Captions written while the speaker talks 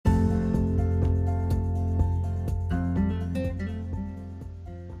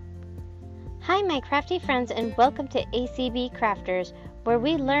Hi, my crafty friends, and welcome to ACB Crafters, where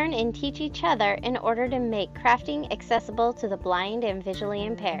we learn and teach each other in order to make crafting accessible to the blind and visually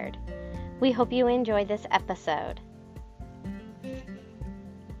impaired. We hope you enjoy this episode.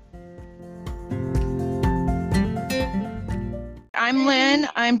 I'm Lynn.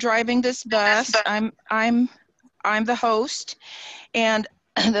 I'm driving this bus. I'm the host, and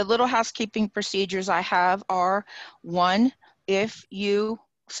the little housekeeping procedures I have are: one,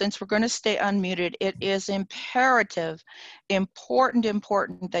 since we're going to stay unmuted, it is important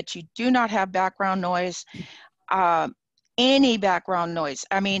that you do not have background noise, any background noise.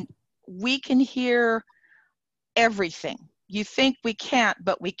 I mean, we can hear everything. You think we can't,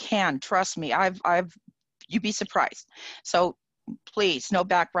 but we can. Trust me. You'd be surprised. So please, no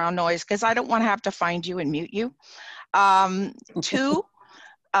background noise, because I don't want to have to find you and mute you. Two,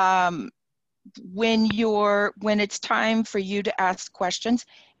 when it's time for you to ask questions,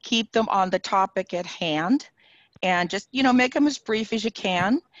 keep them on the topic at hand, and just make them as brief as you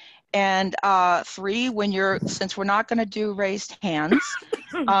can. And three, since we're not going to do raised hands,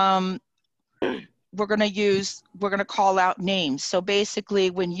 we're going to call out names. So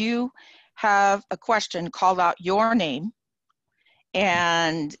basically, when you have a question, call out your name,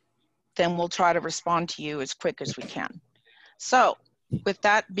 and then we'll try to respond to you as quick as we can. So with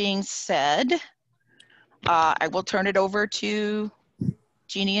that being said, I will turn it over to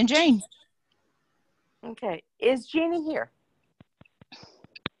Jeannie and Jane. Okay, is Jeannie here?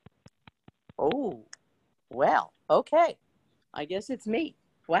 Oh, well, okay. I guess it's me.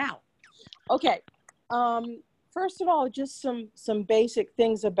 Wow. Okay. First of all, just some basic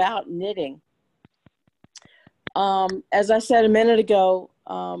things about knitting. As I said a minute ago,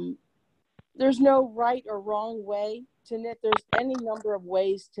 there's no right or wrong way to knit. There's any number of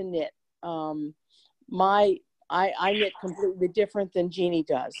ways to knit. I knit completely different than Jeannie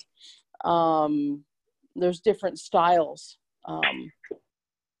does. There's different styles.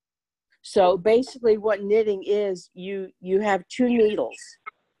 So basically what knitting is, you have two needles,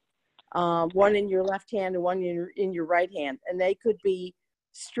 one in your left hand and one in your right hand. And they could be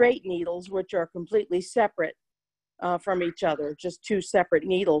straight needles, which are completely separate from each other, just two separate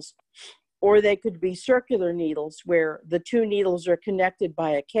needles. Or they could be circular needles where the two needles are connected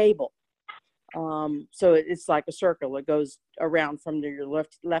by a cable. So it's like a circle. It goes around from your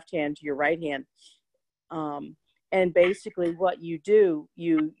left hand to your right hand. And basically what you do,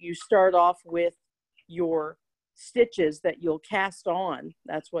 you start off with your stitches that you'll cast on.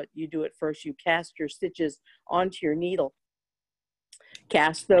 That's what you do at first. You cast your stitches onto your needle.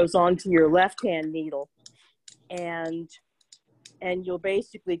 Cast those onto your left hand needle. And you'll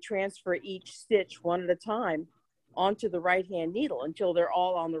basically transfer each stitch one at a time onto the right hand needle until they're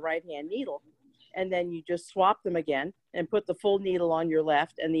all on the right hand needle. And then you just swap them again and put the full needle on your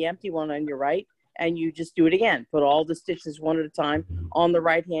left and the empty one on your right. And you just do it again. Put all the stitches one at a time on the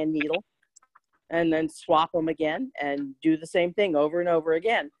right hand needle and then swap them again and do the same thing over and over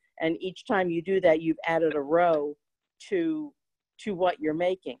again. And each time you do that, you've added a row to what you're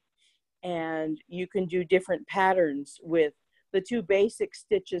making. And you can do different patterns with the two basic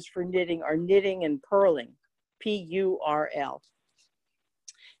stitches for knitting are knitting and purling, P-U-R-L.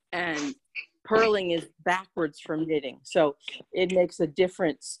 And purling is backwards from knitting. So it makes a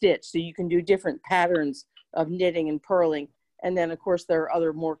different stitch. So you can do different patterns of knitting and purling. And then of course there are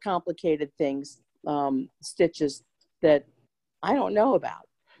other more complicated things, stitches that I don't know about.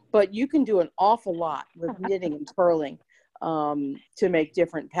 But you can do an awful lot with knitting and purling to make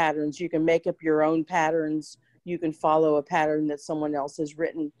different patterns. You can make up your own patterns. You can follow a pattern that someone else has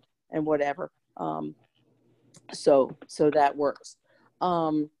written and whatever. So that works.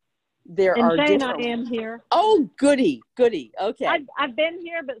 There are Jane, different... I am here. Oh, goody. Okay. I've been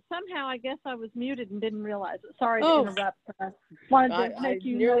here, but somehow I guess I was muted and didn't realize it. Sorry to interrupt. Wanted to make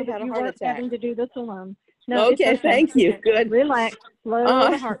you know that you weren't having to do this alone. No, okay, thank you. Good. Relax.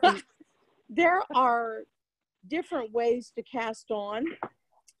 Slow heartbeat. There are different ways to cast on.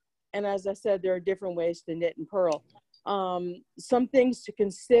 And as I said, there are different ways to knit and purl. Some things to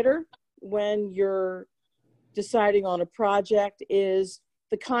consider when you're deciding on a project is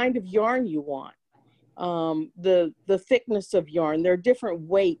the kind of yarn you want, the thickness of yarn. There are different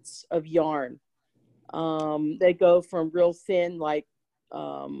weights of yarn. They go from real thin, like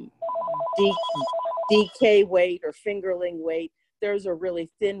DK weight or fingerling weight. Those are really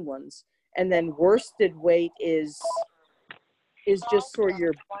thin ones. And then worsted weight is just sort of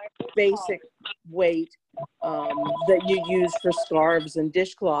your basic weight that you use for scarves and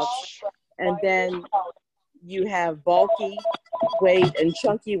dishcloths. And then you have bulky weight and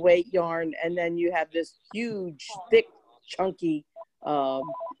chunky weight yarn, and then you have this huge, thick, chunky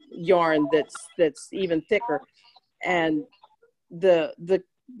yarn that's even thicker, and the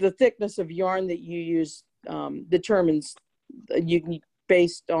thickness of yarn that you use determines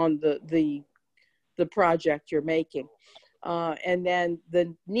based on the project you're making. And then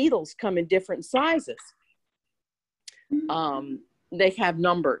the needles come in different sizes. They have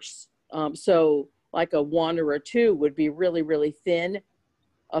numbers. So like a 1 or a 2 would be really, really thin.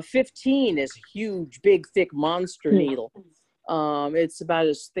 A 15 is huge, big, thick monster needle. It's about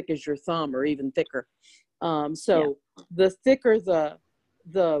as thick as your thumb or even thicker. So the thicker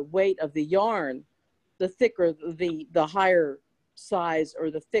the weight of the yarn, the thicker the higher size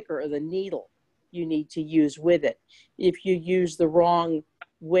or the thicker the needle you need to use with it. If you use the wrong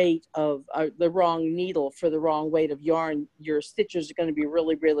weight of the wrong needle for the wrong weight of yarn, your stitches are going to be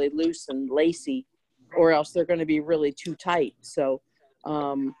really, really loose and lacy, or else they're going to be really too tight. So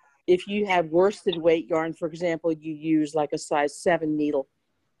if you have worsted weight yarn, for example, you use like a size 7 needle.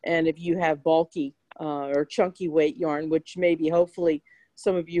 And if you have bulky or chunky weight yarn, which maybe hopefully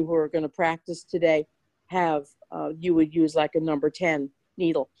some of you who are going to practice today have, you would use like a number 10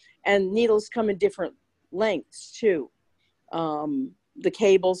 needle. And needles come in different lengths too. The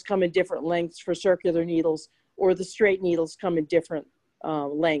cables come in different lengths for circular needles, or the straight needles come in different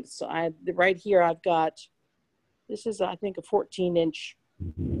lengths. So right here I've got, this is I think a 14-inch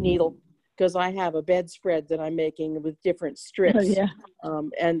needle, because I have a bedspread that I'm making with different strips. Oh, yeah.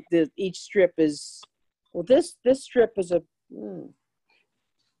 And each strip is, well, this strip is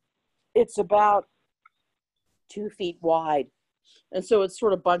it's about 2 feet wide. And so it's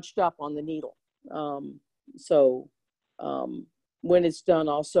sort of bunched up on the needle. When it's done,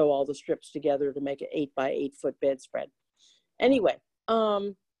 I'll sew all the strips together to make an 8 by 8 foot bedspread. Anyway,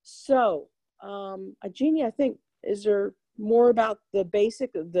 Jeannie, I think, is there more about the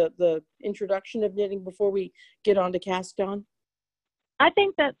basic, the introduction of knitting before we get on to cast on? I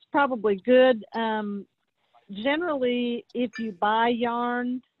think that's probably good. Generally, if you buy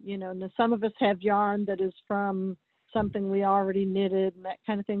yarn, you know, some of us have yarn that is from something we already knitted and that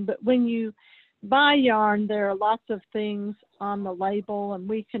kind of thing. But when you buy yarn, there are lots of things on the label, and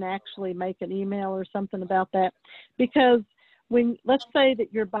we can actually make an email or something about that. Because when, let's say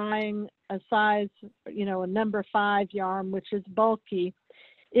that you're buying a size, you know, a number 5 yarn, which is bulky,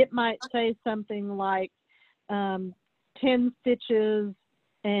 it might say something like 10 stitches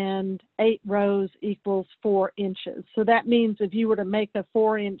and 8 rows equals 4 inches. So that means if you were to make a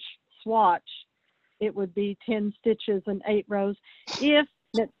 4-inch swatch, it would be 10 stitches and 8 rows. If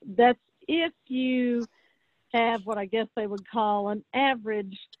you have what I guess they would call an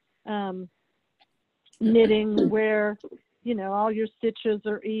average knitting, where, you know, all your stitches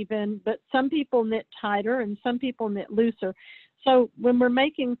are even, but some people knit tighter and some people knit looser. So when we're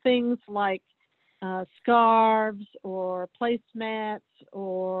making things like scarves or placemats,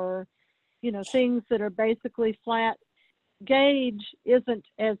 or, you know, things that are basically flat, gauge isn't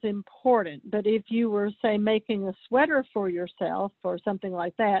as important. But if you were, say, making a sweater for yourself or something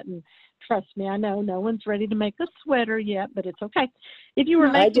like that, and trust me, I know no one's ready to make a sweater yet, but it's okay. If you were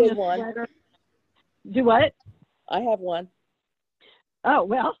making a sweater, do what? I have one. Oh,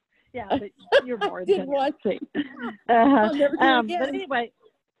 well, yeah, but you're more than one. I'll never do it again. But anyway,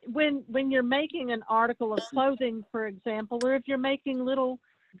 when you're making an article of clothing, for example, or if you're making little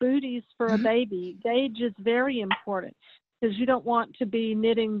booties for a baby, gauge is very important, because you don't want to be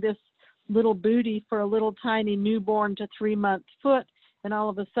knitting this little booty for a little tiny newborn to 3-month foot and all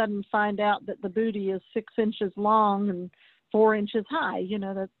of a sudden find out that the booty is 6 inches long and 4 inches high. You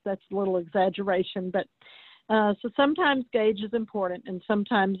know, that's a little exaggeration, but so sometimes gauge is important and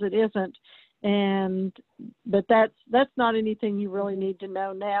sometimes it isn't. But that's not anything you really need to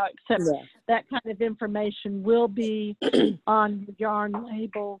know now, except that kind of information will be on the yarn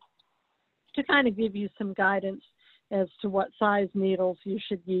label to kind of give you some guidance as to what size needles you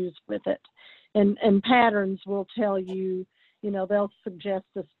should use with it. And patterns will tell you, you know, they'll suggest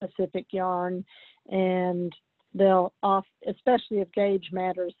a specific yarn, and they'll especially if gauge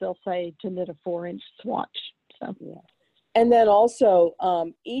matters, they'll say to knit a 4-inch swatch. So. Yeah. And then also,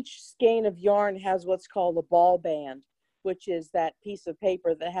 each skein of yarn has what's called a ball band, which is that piece of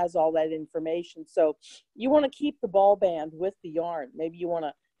paper that has all that information. So you want to keep the ball band with the yarn. Maybe you want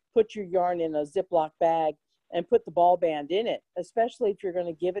to put your yarn in a Ziploc bag and put the ball band in it, especially if you're going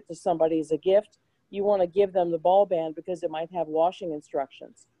to give it to somebody as a gift. You want to give them the ball band because it might have washing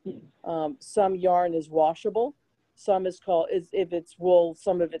instructions. Some yarn is washable. Some is called, if it's wool,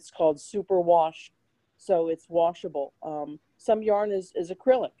 some of it's called super wash. So it's washable. Some yarn is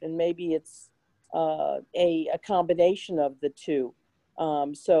acrylic, and maybe it's a combination of the two.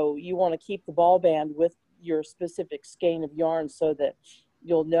 So you want to keep the ball band with your specific skein of yarn so that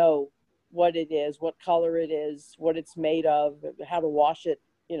you'll know what it is, what color it is, what it's made of, how to wash it,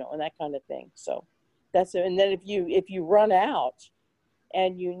 you know, and that kind of thing. So that's it. And then if you run out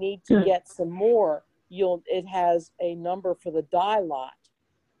and you need to get some more, it has a number for the dye lot,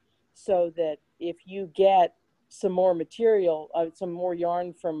 so that if you get some more material, some more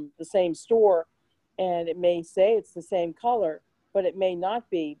yarn from the same store, and it may say it's the same color, but it may not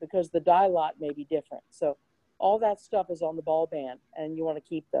be, because the dye lot may be different. So all that stuff is on the ball band, and you want to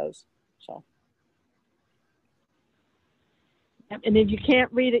keep those. So. And if you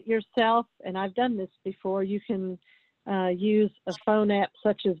can't read it yourself, and I've done this before, you can use a phone app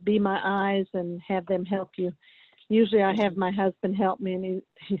such as Be My Eyes and have them help you. Usually I have my husband help me, and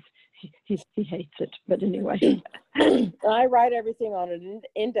he hates it, but anyway. I write everything on an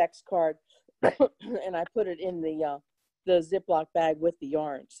index card, and I put it in the Ziploc bag with the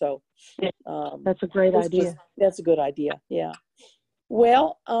yarn. So that's a great idea. That's a good idea. Yeah.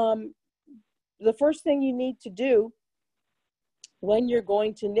 Well, the first thing you need to do when you're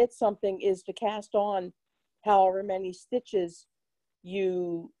going to knit something is to cast on however many stitches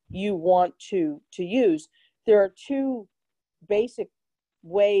you want to use. There are two basic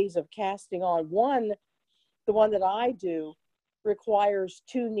ways of casting on. One, the one that I do, requires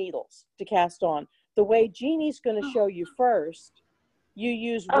 2 needles to cast on. The way Jeannie's going to show you first, you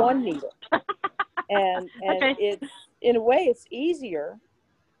use 1 needle, and okay. It's, in a way, it's easier,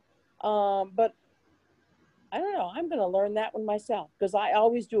 but I don't know. I'm going to learn that one myself, because I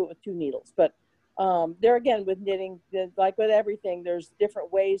always do it with 2 needles. But there again, with knitting, like with everything, there's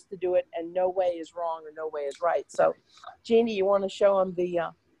different ways to do it, and no way is wrong or no way is right. So, Jeannie, you want to show them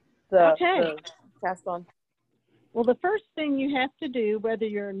the cast on? Well, the first thing you have to do, whether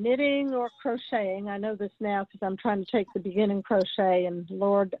you're knitting or crocheting, I know this now because I'm trying to take the beginning crochet, and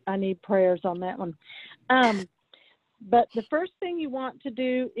Lord, I need prayers on that one. But the first thing you want to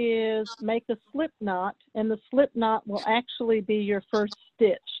do is make a slip knot, and the slip knot will actually be your first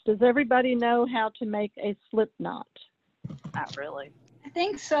stitch. Does everybody know how to make a slip knot? Not really. I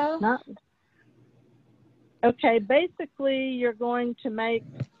think so. Not. Okay, basically you're going to make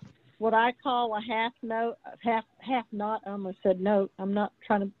what I call a half knot. I almost said note. I'm not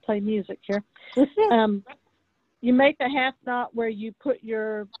trying to play music here. You make a half knot where you put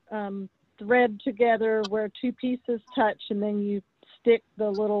your thread together where 2 pieces touch, and then you stick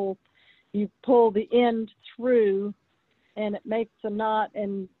you pull the end through, and it makes a knot.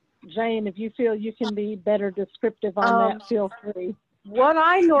 And Jane, if you feel you can be better descriptive on that, feel free. What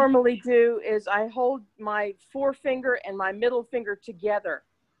I normally do is I hold my forefinger and my middle finger together,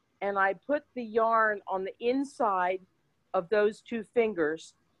 and I put the yarn on the inside of those 2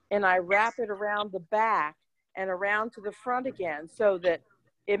 fingers, and I wrap it around the back and around to the front again, so that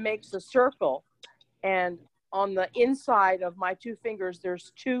it makes a circle. And on the inside of my 2 fingers,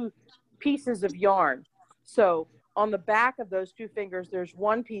 there's 2 pieces of yarn. So on the back of those 2 fingers, there's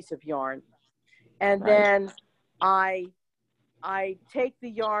 1 piece of yarn. And then I take the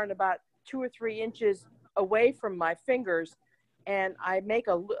yarn about 2 or 3 inches away from my fingers, and I make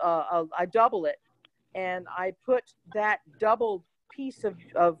I double it, and I put that doubled piece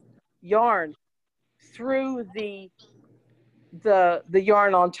of yarn through the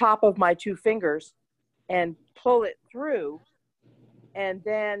yarn on top of my 2 fingers and pull it through, and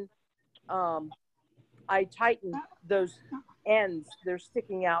then I tighten those ends. They're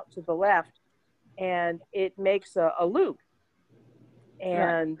sticking out to the left, and it makes a loop,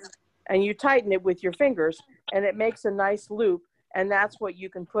 and you tighten it with your fingers, and it makes a nice loop, and that's what you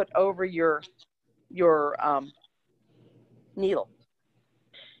can put over your needle.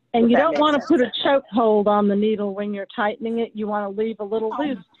 And you don't want to put a choke hold on the needle when you're tightening it. You want to leave a little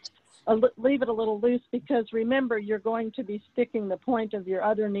loose, leave it a little loose, because remember, you're going to be sticking the point of your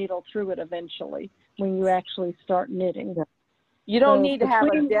other needle through it eventually when you actually start knitting. You don't need to have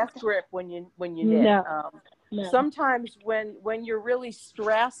a death grip when you knit. No. Sometimes when you're really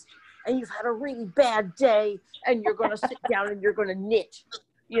stressed and you've had a really bad day, and you're going to sit down and you're going to knit,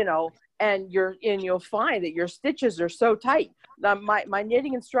 you know, and you'll find that your stitches are so tight. Now, my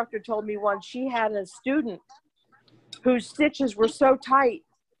knitting instructor told me once she had a student whose stitches were so tight,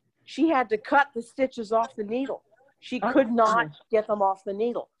 she had to cut the stitches off the needle. She could not get them off the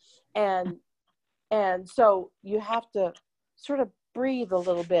needle. And so you have to sort of breathe a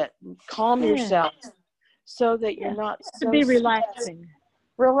little bit and calm yourself, so that you're not so be relaxing.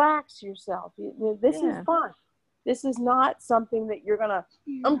 Relax yourself. This is fun. This is not something that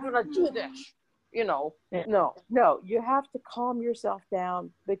I'm gonna do this, you know. No, you have to calm yourself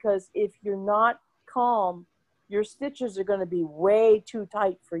down, because if you're not calm, your stitches are going to be way too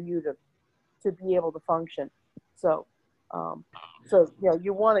tight for you to be able to function. So So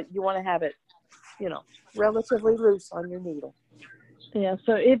you want to have it, relatively loose on your needle. Yeah.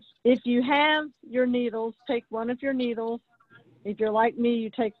 So if you have your needles, take one of your needles. If you're like me, you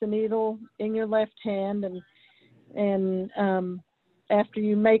take the needle in your left hand, and after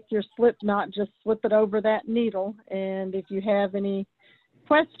you make your slip knot, just slip it over that needle. And if you have any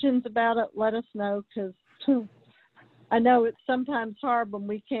questions about it, let us know, because I know it's sometimes hard when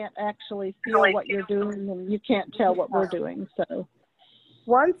we can't actually feel what you're doing and you can't tell what we're doing. So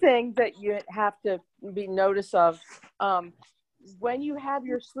one thing that you have to be notice of, when you have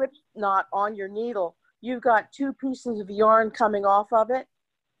your slip knot on your needle, you've got two pieces of yarn coming off of it.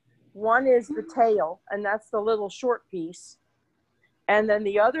 One is the tail, and that's the little short piece. And then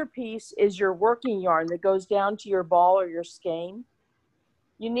the other piece is your working yarn that goes down to your ball or your skein.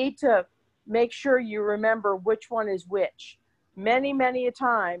 You need to make sure you remember which one is which. Many, many a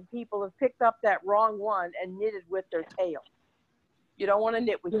time, people have picked up that wrong one and knitted with their tail. You don't want to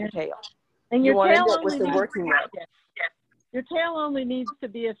knit with your tail. And you your want tail to knit with the working yarn. Your tail only needs to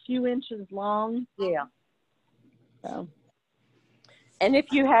be a few inches long. Yeah. So. And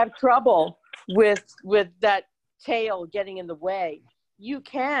if you have trouble with that tail getting in the way, you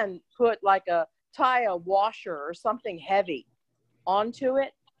can put tie a washer or something heavy onto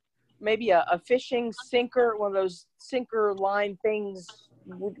it. Maybe a fishing sinker, one of those sinker line things,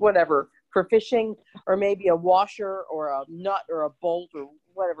 whatever, for fishing, or maybe a washer or a nut or a bolt or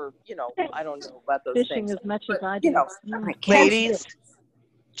whatever, I don't know about those fishing things. as much as I do. Ladies,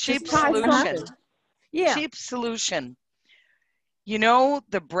 cheap solution. Yeah. Cheap solution.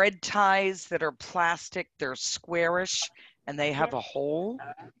 The bread ties that are plastic, they're squarish, and they have a hole?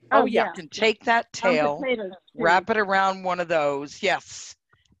 Oh, yeah. You can take that tail, wrap it around one of those. Yes.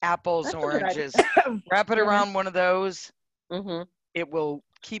 Apples, That's oranges. Wrap it around one of those. Mm-hmm. It will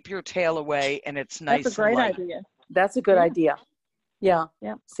keep your tail away, and it's nice That's a great and light. idea. That's a good idea. Yeah.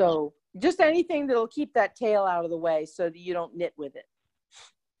 Yeah. So just anything that'll keep that tail out of the way so that you don't knit with it.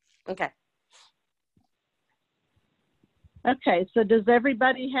 Okay. Okay, so does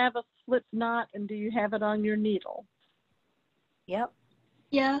everybody have a slip knot, and do you have it on your needle? Yep.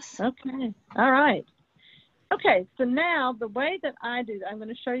 Yes. Okay. All right. Okay, so now the way that I do, I'm going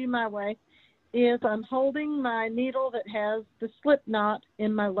to show you my way, is I'm holding my needle that has the slip knot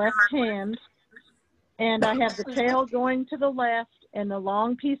in my left hand, and I have the tail going to the left, and the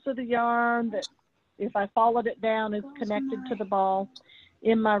long piece of the yarn that, if I followed it down, is connected to the ball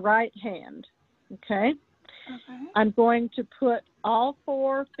in my right hand. Okay? I'm going to put all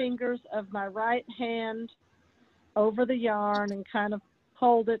 4 fingers of my right hand over the yarn and kind of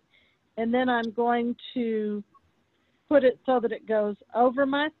hold it, and then I'm going to put it so that it goes over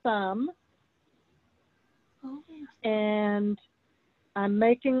my thumb, and I'm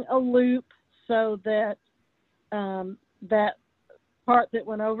making a loop so that that part that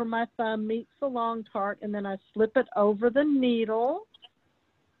went over my thumb meets the long part, and then I slip it over the needle,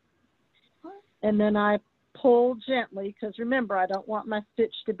 and then I pull gently, because remember, I don't want my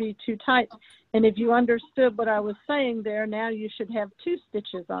stitch to be too tight. And if you understood what I was saying there, now you should have 2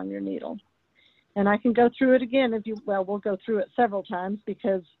 stitches on your needle. And I can go through it again we'll go through it several times,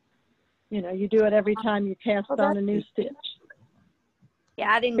 because, you do it every time you cast on a new stitch.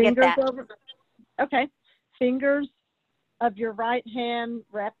 Yeah, I didn't get that. Okay. Fingers of your right hand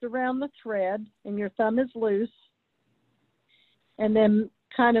wrapped around the thread, and your thumb is loose. And then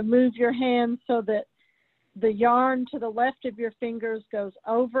kind of move your hand so that the yarn to the left of your fingers goes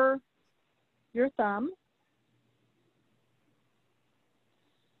over your thumb.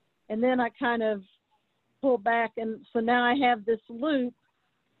 And then I kind of pull back, and so now I have this loop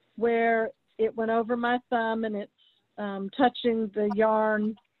where it went over my thumb, and it's touching the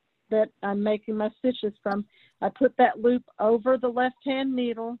yarn that I'm making my stitches from. I put that loop over the left-hand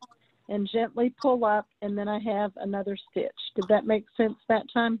needle and gently pull up, and then I have another stitch. Did that make sense that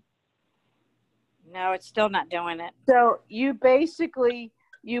time? No, it's still not doing it. So you basically,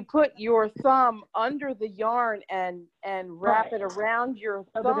 you put your thumb under the yarn and wrap it around your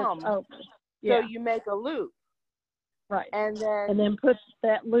thumb. So you make a loop. Right. And then put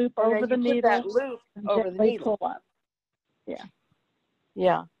that loop over the needle. Put that loop over the needle. Pull up. Yeah.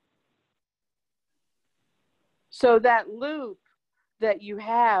 Yeah. So that loop that you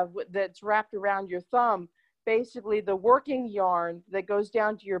have that's wrapped around your thumb, basically the working yarn that goes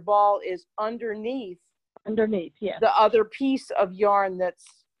down to your ball is underneath, yes, the other piece of yarn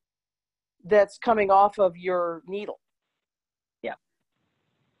that's coming off of your needle. Yeah,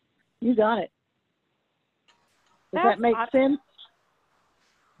 you got it. Does that make sense?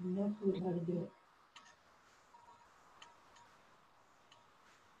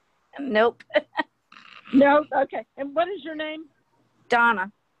 Nope. No, okay. And what is your name?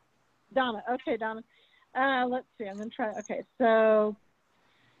 Donna. Donna. Okay, Donna. Let's see. I'm going to try. Okay, so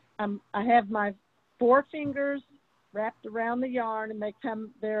I have my 4 fingers wrapped around the yarn, and they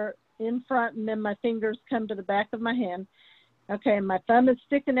come there in front, and then my fingers come to the back of my hand. Okay, and my thumb is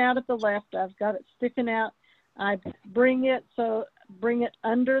sticking out at the left. I've got it sticking out. I bring it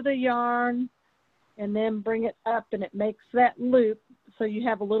under the yarn, and then bring it up, and it makes that loop. So you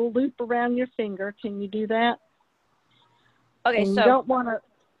have a little loop around your finger. Can you do that? Okay, and so you don't want to.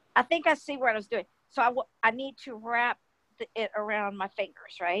 I think I see what I was doing. So I need to wrap it around my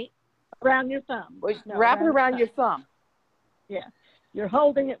fingers, right? Around your thumb. No, wrap it around your thumb. Yeah. You're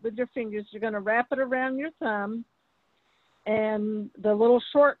holding it with your fingers. You're going to wrap it around your thumb. And the little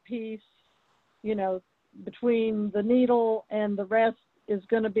short piece, you know, between the needle and the rest is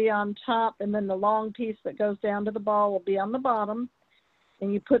going to be on top. And then the long piece that goes down to the ball will be on the bottom.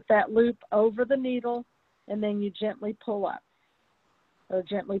 And you put that loop over the needle, and then you gently pull up or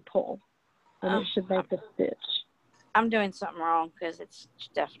gently pull. And it should make a stitch. I'm doing something wrong because it's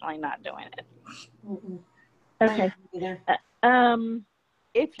definitely not doing it. Okay.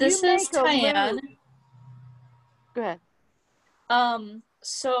 If this you is Tyann. Go ahead.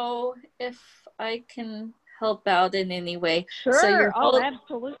 So if I can help out in any way. Sure. So you're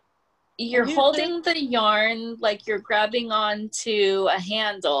absolutely. You're holding the yarn like you're grabbing onto a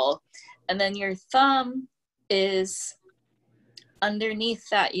handle, and then your thumb is underneath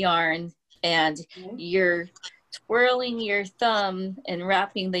that yarn, and you're twirling your thumb and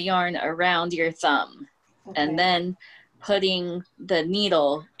wrapping the yarn around your thumb, and then putting the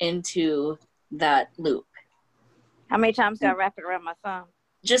needle into that loop. How many times do I wrap it around my thumb?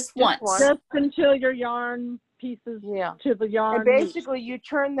 Just once. Just until your yarn pieces to the yarn. And basically you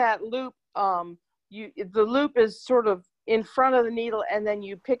turn that loop, the loop is sort of in front of the needle, and then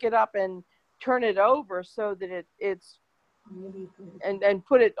you pick it up and turn it over so that it's and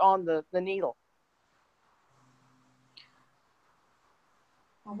put it on the needle.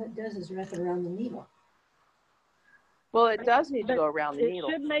 All it does is wrap it around the needle. Well, it does need to go around the needle.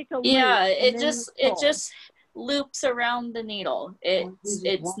 It should make a loop. Yeah, it just loops around the needle.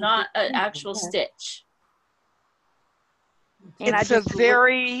 It's not an actual stitch. And it's a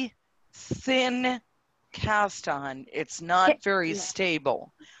very thin cast on. It's not very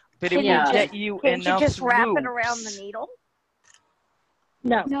stable, but it will get you enough Can't you just wrap loops. it around the needle?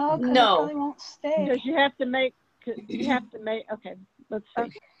 No, no, it probably won't stay. Because you have to make. Okay, let's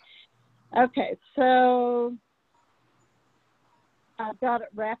see. Okay, so I've got it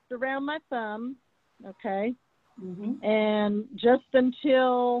wrapped around my thumb. Okay, and just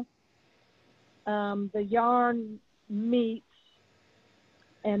until the yarn meets,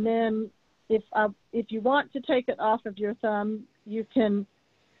 and then if you want to take it off of your thumb, you can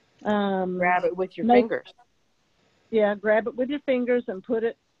grab it with your fingers. Yeah, grab it with your fingers and put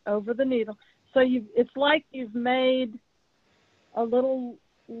it over the needle. So it's like you've made a little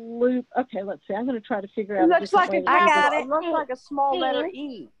loop. Okay, let's see. I'm going to try to figure out. It looks like I got it. It looks like a small letter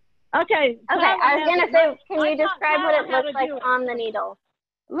E. Okay. Okay, I was going to say, can you describe what it looks like on the needle?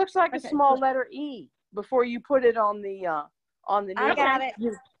 It looks like a small letter E before you put it on the needle. I got it.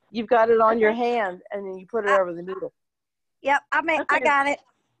 You've got it on your hand, and then you put it over the needle. Yep, I got it.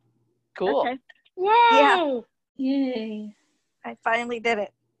 Cool. Okay. Yay! Yay. I finally did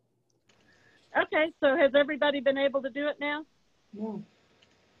it. Okay, so has everybody been able to do it now? Yeah.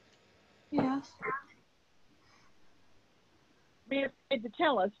 Yes. Be afraid to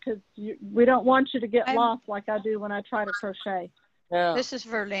tell us, because we don't want you to get lost like I do when I try to crochet. Yeah. This is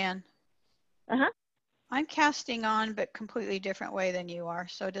Verlan. I'm casting on, but completely different way than you are,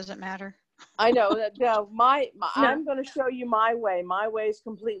 so it doesn't matter. I know that. I'm going to show you my way. My way is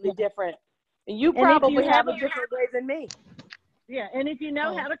completely different, and you probably have a different way than me. Yeah, and if you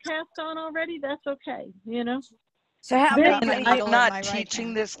know how to cast on already, that's okay. You know. So how many? I'm not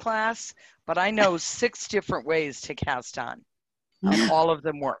teaching this class, but I know 6 different ways to cast on, and all of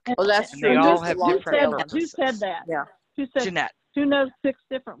them work. Oh, that's true. They all have different purposes. Who said that? Yeah. Who said? Jeanette. Who knows 6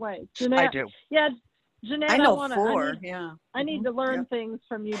 different ways? Jeanette. I do. Yeah, Jeanette. I know 4. I need to learn things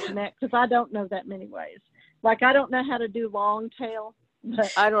from you, Jeanette, because I don't know that many ways. Like I don't know how to do long tail.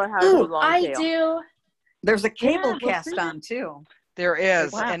 But I don't know how to do long tail. I do. There's a cable cast on too. There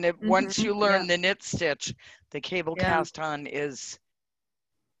is, Wow. and once you learn the knit stitch, the cable cast on is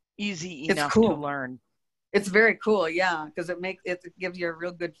easy enough to learn. It's very cool, yeah, because it gives you a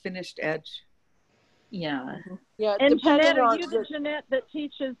real good finished edge. Yeah. Yeah. And Jeanette, are you the Jeanette that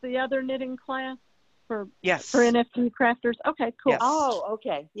teaches the other knitting class for NFT crafters? Okay, cool. Yes. Oh,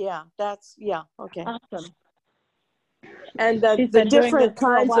 okay. Yeah, okay. Awesome. And She's the been doing different this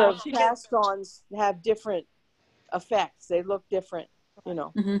for a kinds while. of cast-ons have different effects. They look different, you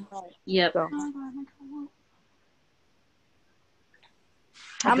know. Yep. So.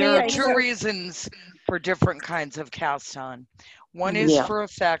 There are two reasons for different kinds of cast on. One is for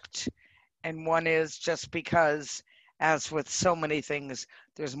effect, and one is just because, as with so many things,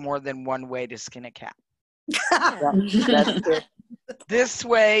 there's more than one way to skin a cat. That's true. This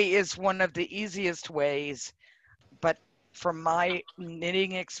way is one of the easiest ways, but from my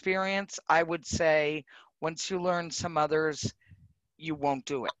knitting experience, I would say once you learn some others, you won't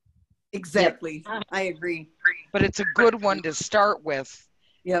do it. Exactly. I agree. But it's a good one to start with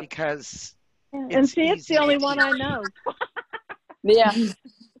because and see, it's the only one I know. Yeah.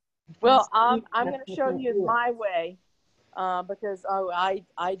 Well, I'm going to show you my way because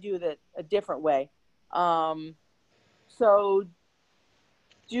I do that a different way. So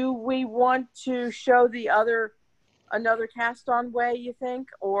do we want to show another cast on way, you think?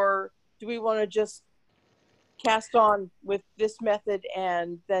 Or do we want to just cast on with this method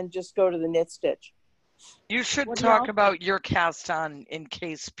and then just go to the knit stitch? You should talk about your cast on in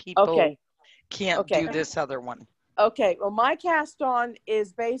case people can't do this other one. Okay, well, my cast on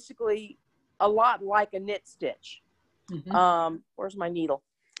is basically a lot like a knit stitch. Where's my needle?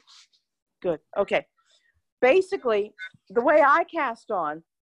 Good. Okay. Basically, the way I cast on,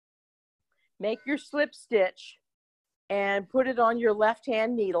 make your slip stitch and put it on your left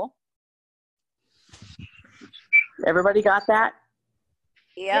hand needle. Everybody got that?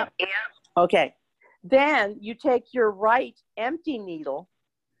 Yep. Okay. Then you take your right empty needle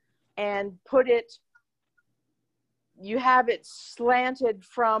and put it, you have it slanted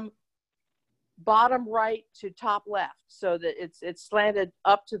from bottom right to top left so that it's slanted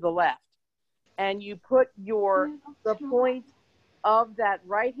up to the left. And you put the point of that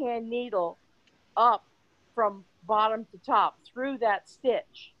right hand needle up from bottom to top through that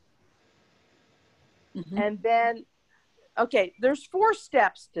stitch. And then, okay, there's 4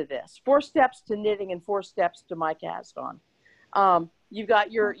 steps to this, 4 steps to knitting and 4 steps to my cast on. You've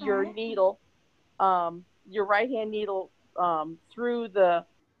got your needle, your right hand needle through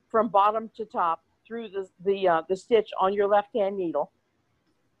from bottom to top through the stitch on your left hand needle.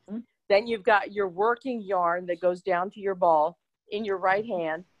 Then you've got your working yarn that goes down to your ball in your right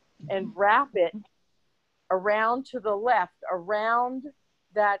hand and wrap it around to the left, around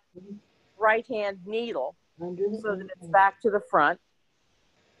that right hand needle so that it's back to the front.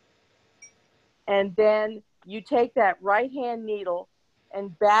 And then you take that right hand needle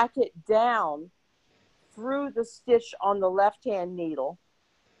and back it down through the stitch on the left hand needle.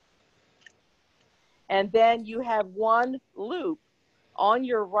 And then you have one loop on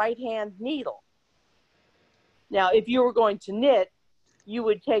your right hand needle. Now, if you were going to knit, you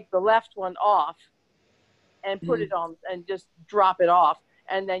would take the left one off and put it on and just drop it off.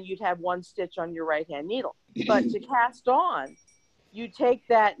 And then you'd have one stitch on your right hand needle. But to cast on, you take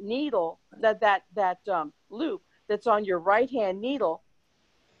that needle, that loop that's on your right hand needle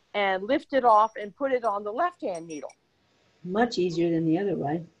and lift it off and put it on the left hand needle. Much easier than the other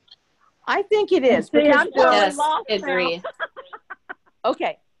way. I think it is. See, I'm yes, agree.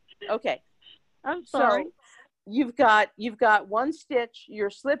 Okay. I'm sorry. So you've got one stitch, your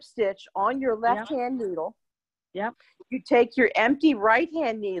slip stitch on your left hand needle. Yep. You take your empty right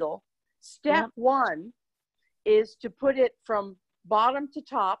hand needle. Step 1 is to put it from bottom to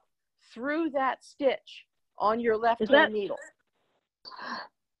top through that stitch on your left hand needle.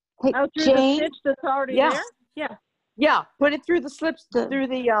 Hey, through the stitch that's already there? Yeah, put it through the slips, through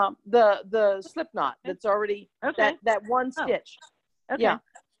the slip knot that's already that one stitch. Okay. Yeah.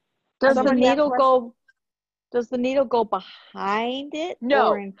 Does the needle go behind it? No,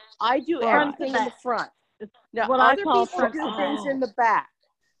 or I do everything in the front. Now, what other I call people do things in the back.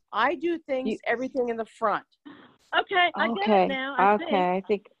 I do everything in the front. Okay, I get it now. I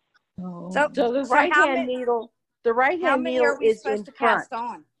think. So the right hand needle, is in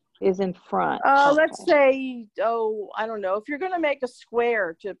front. Is in front. Let's say, I don't know. If you're going to make a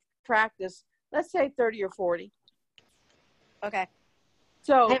square to practice, let's say 30 or 40. Okay.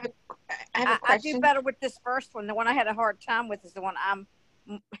 So I do better with this first one. The one I had a hard time with is the one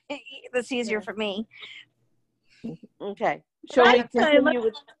that's easier for me. Okay. Shall we continue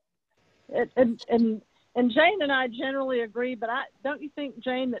with? And Jane and I generally agree, but don't you think,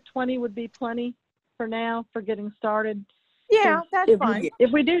 Jane, that 20 would be plenty for now for getting started? Yeah, that's fine.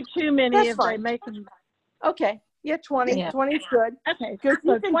 If we do too many, they make them. Okay. Yeah, 20. Yeah. 20 is good. Okay. Because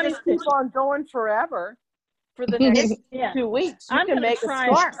you can just keep on going forever for the next 2 weeks. You can make a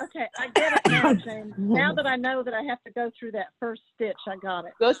scarf. Okay, I get it now, Jane. Now that I know that I have to go through that first stitch, I got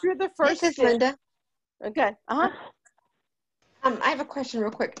it. Go through the first stitch. Linda. Okay. I have a question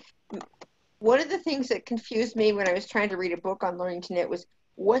real quick. One of the things that confused me when I was trying to read a book on learning to knit was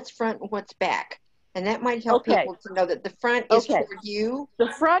what's front and what's back. And that might help people to know that the front is toward you.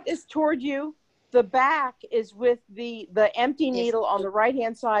 The front is toward you. The back is with the empty needle on the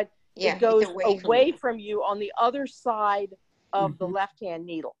right-hand side. Yeah, it goes away from you on the other side of the left-hand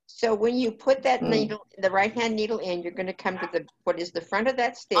needle. So when you put that needle, the right-hand needle in, you're going to come to what is the front of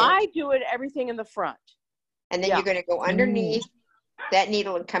that stitch. I do everything in the front. And then you're going to go underneath that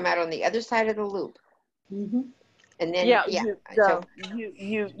needle and come out on the other side of the loop. And then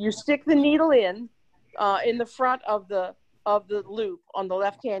you stick the needle in the front of the loop on the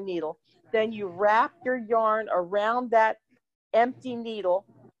left-hand needle. Then you wrap your yarn around that empty needle,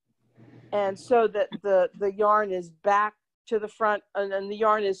 and so that the yarn is back to the front, and then the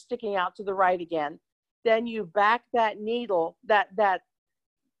yarn is sticking out to the right again. Then you back that needle, that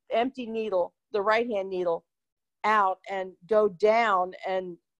empty needle, the right-hand needle, out and go down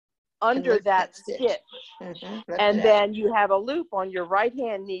and under that stitch. And then you have a loop on your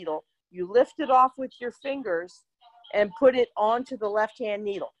right-hand needle. You lift it off with your fingers and put it onto the left-hand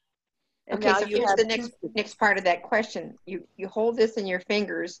needle. And okay, so here's the next part of that question. You hold this in your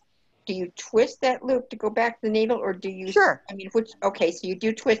fingers. Do you twist that loop to go back to the needle, or do you? Sure. I mean, okay, so you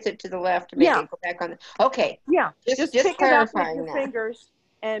do twist it to the left to make it go back on. Okay. Yeah. Just pick it up with your that. fingers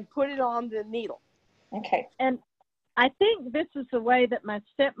and put it on the needle. Okay. And I think this is the way that my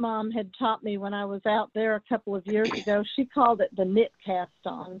stepmom had taught me when I was out there a couple of years ago. She called it the knit cast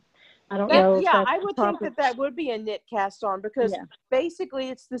on. I don't know. Yeah, I would think that would be a knit cast on, because basically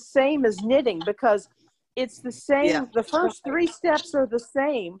it's the same as knitting, because it's the same. Yeah. The first 3 steps are the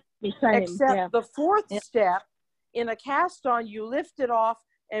same except the fourth step in a cast on, you lift it off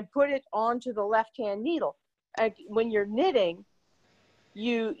and put it onto the left-hand needle. When you're knitting,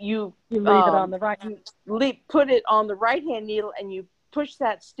 you leave it on the right. You put it on the right-hand needle and you push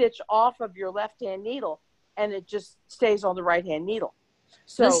that stitch off of your left-hand needle, and it just stays on the right-hand needle.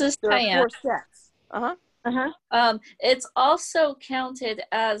 So this is there are 4 steps. It's also counted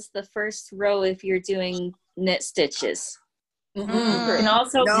as the first row if you're doing knit stitches. You can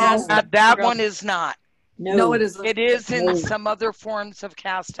also cast that one is not. No, it isn't. It is in some other forms of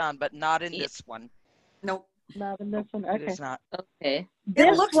cast on, but not in this one. Nope. Not in this one. Okay. It is not. Okay.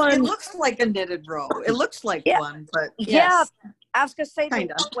 It looks like a knitted row. It looks like one, but I was gonna say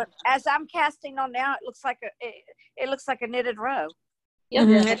as I'm casting on now, it looks like a knitted row. Yep.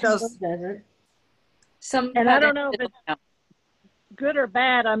 It does. And I don't know if it's good or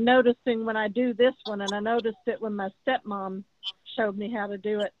bad. I'm noticing when I do this one, and I noticed it when my stepmom showed me how to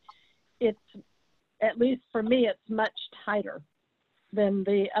do it. It's, at least for me, it's much tighter than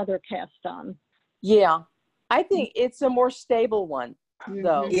the other cast on. Yeah, I think it's a more stable one,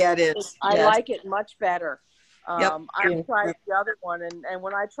 though. Yeah, it is. I like it much better. I've tried the other one, and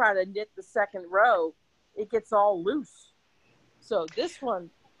when I try to knit the second row, it gets all loose. So this one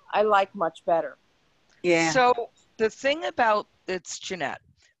I like much better. Yeah. So the thing about, it's Jeanette,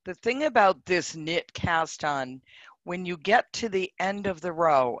 the thing about this knit cast on, when you get to the end of the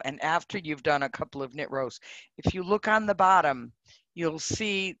row and after you've done a couple of knit rows, if you look on the bottom, you'll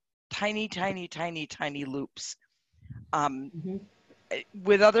see tiny, tiny, tiny, tiny loops.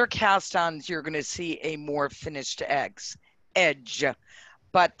 With other cast-ons, you're going to see a more finished edge,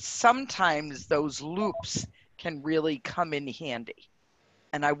 but sometimes those loops can really come in handy.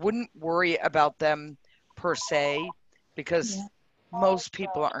 And I wouldn't worry about them per se, because most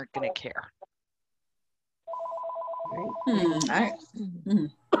people aren't going to care.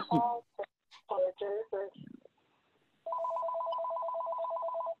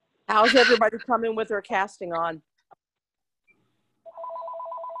 How's everybody coming with their casting on?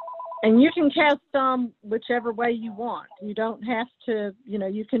 And you can cast on whichever way you want. You don't have to,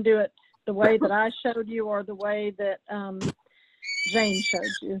 you can do it the way that I showed you or the way that Jane showed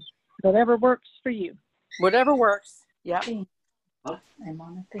you. Whatever works for you. Whatever works. Yeah. I'm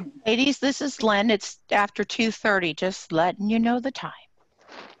on a thing. Ladies, this is Lynn. It's after 2:30. Just letting you know the time.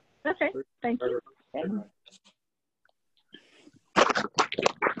 Okay. Thank you.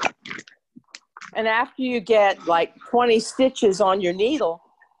 And after you get like 20 stitches on your needle,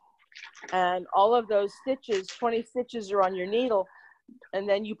 and all of those stitches, 20 stitches are on your needle, and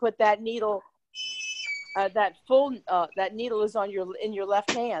then you put that needle, that needle is in your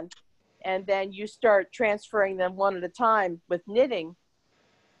left hand, and then you start transferring them one at a time with knitting,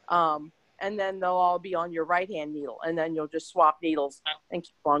 and then they'll all be on your right hand needle, and then you'll just swap needles and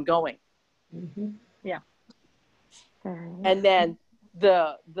keep on going. Yeah. And then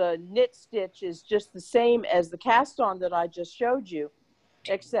the knit stitch is just the same as the cast on that I just showed you,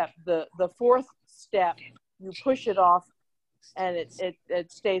 except the fourth step, you push it off and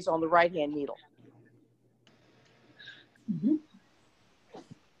it stays on the right hand needle. Mm-hmm.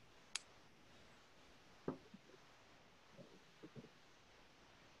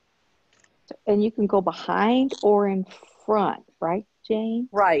 And you can go behind or in front, right, Jane?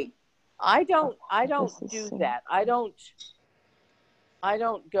 Right. I don't do so... that. I don't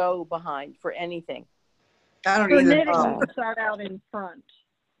go behind for anything. I don't for either. Knitting, you start out in front.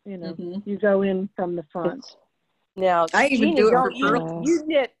 You know, you go in from the front. Now, I even Gina, do it don't for you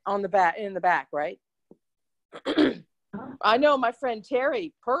knit on the back, in the back, right? I know my friend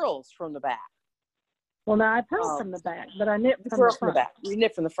Terry purls from the back. Well, now I purl from the back, but I knit from the back. You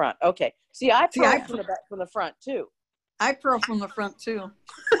knit from the front. Okay. See, I purl from the back, from the front too. I purl from the front too.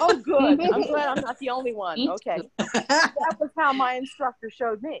 Oh, good. I'm glad I'm not the only one. Okay. That was how my instructor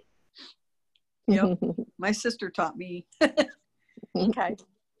showed me. Yep. My sister taught me. Okay.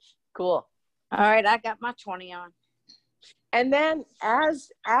 Cool. All right, I got my 20 on. And then as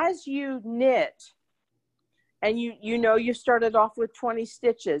you knit, and you know you started off with 20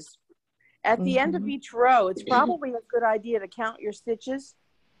 stitches, at the end of each row, it's probably a good idea to count your stitches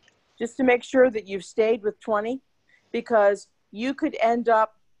just to make sure that you've stayed with 20, because you could end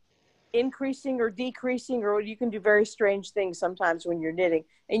up increasing or decreasing, or you can do very strange things sometimes when you're knitting,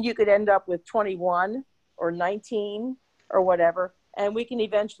 and you could end up with 21 or 19 or whatever, and we can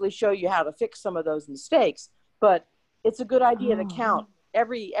eventually show you how to fix some of those mistakes. But it's a good idea to count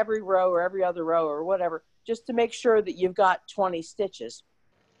every row or every other row or whatever, just to make sure that you've got 20 stitches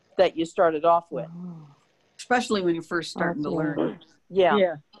that you started off with. Especially when you're first starting to learn. Yeah.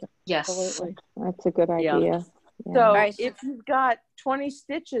 Yeah. Yes. Absolutely. That's a good idea. Yeah. So if you've got 20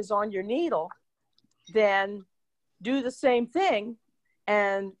 stitches on your needle, then do the same thing.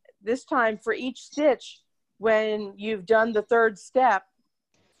 And this time for each stitch, when you've done the third step,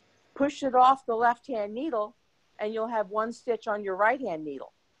 push it off the left-hand needle, and you'll have one stitch on your right-hand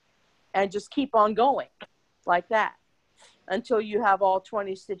needle. And just keep on going like that until you have all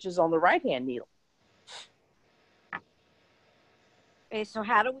 20 stitches on the right-hand needle. Okay, so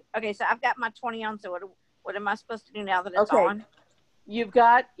so I've got my 20 on, so what am I supposed to do now that it's on? You've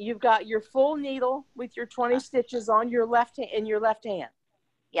got your full needle with your 20 stitches on your left hand.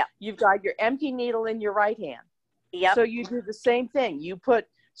 Yeah. You've got your empty needle in your right hand. Yeah. So you do the same thing. You put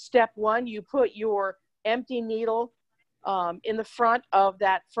step one, you put your empty needle in the front of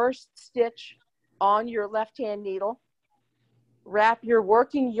that first stitch on your left hand needle. Wrap your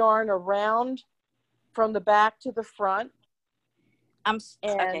working yarn around from the back to the front.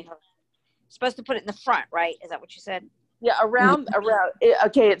 Okay. Supposed to put it in the front, right? Is that what you said? Yeah, around.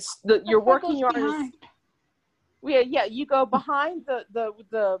 Okay, it's your working yarn is. Yeah. You go behind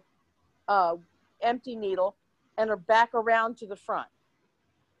the empty needle and are back around to the front.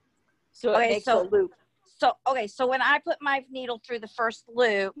 So it makes a loop. So when I put my needle through the first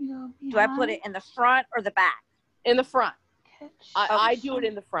loop, do I put it in the front or the back? In the front. I do it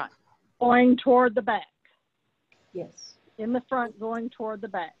in the front. Going toward the back. Yes. In the front, going toward the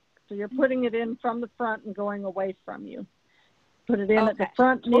back. So you're putting it in from the front and going away from you. Put it in at the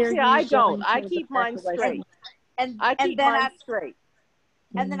front near you. I don't. I keep mine straight. I keep mine straight.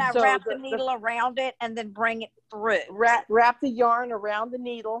 And then I wrap the needle around it and then bring it through. Wrap the yarn around the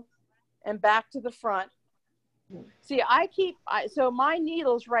needle and back to the front. See, so my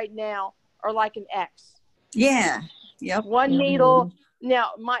needles right now are like an X. Yeah. Yep. One needle.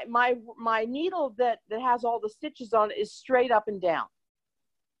 Now, my needle that has all the stitches on it is straight up and down.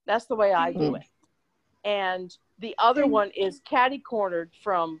 That's the way I do it. And the other one is catty-cornered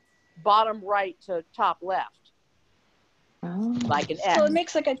from bottom right to top left. Like an X. So it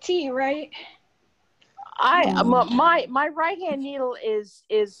makes like a T, right? My right-hand needle is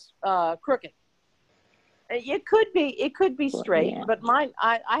crooked. It could be straight, but mine,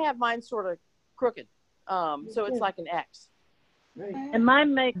 I have mine sort of crooked. So it's like an X. Right. And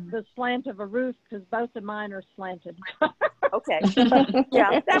mine makes the slant of a roof because both of mine are slanted. Okay.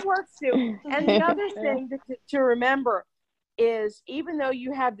 Yeah, that works too. And the other thing to remember is, even though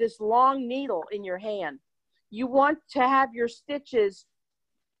you have this long needle in your hand, you want to have your stitches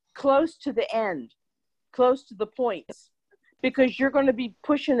close to the end, close to the points, because you're going to be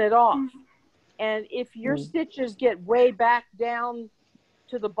pushing it off. And if your stitches get way back down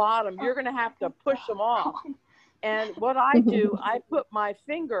to the bottom, you're going to have to push them off. And what I do, I put my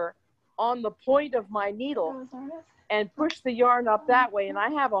finger on the point of my needle and push the yarn up that way. And I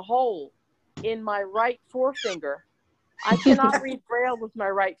have a hole in my right forefinger. I cannot read Braille with my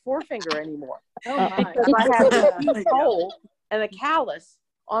right forefinger anymore. Because I have a huge hole and a callus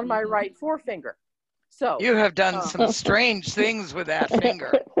on my right forefinger. So you have done some strange things with that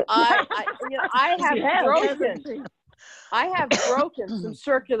finger. I have broken I have broken some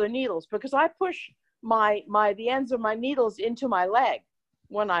circular needles because I push the ends of my needles into my leg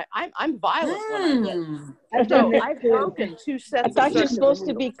when I'm violent when I knit. So I've broken 2 sets of circular needles. I thought you're supposed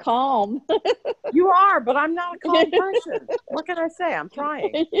to be calm. You are, but I'm not a calm person. What can I say? I'm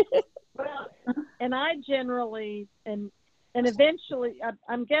trying. Well, and I generally, and eventually,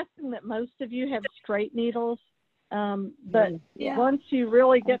 I'm guessing that most of you have straight needles. But once you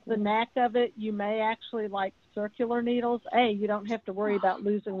really get the knack of it, you may actually like circular needles. You don't have to worry about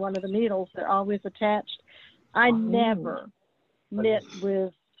losing one of the needles. They're always attached. I never knit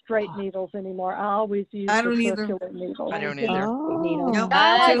with straight needles anymore. I always use the circular needles. I don't either. Nope.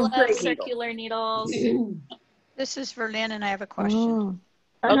 I love circular needles. This is Verlyn, and I have a question.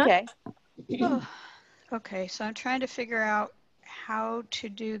 Okay. Okay, so I'm trying to figure out how to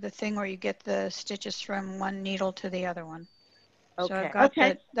do the thing where you get the stitches from one needle to the other one. So I've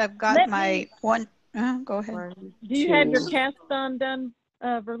got I've got my one. Go ahead. Do you have your cast on done,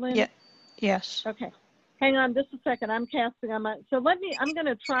 Verlyn? Yeah. Yes. Okay. Hang on just a second. I'm casting on my. So I'm going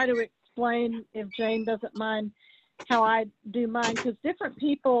to try to explain, if Jane doesn't mind, how I do mine, because different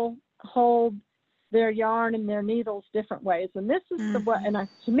people hold their yarn and their needles different ways. And this is the way, and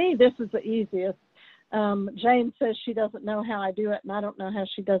to me, this is the easiest. Jane says she doesn't know how I do it, and I don't know how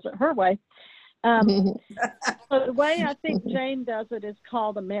she does it her way. So the way I think Jane does it is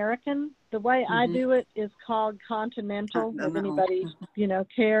called American. The way I do it is called Continental, if anybody,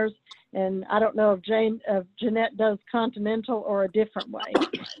 cares. And I don't know if Jeanette does Continental or a different way.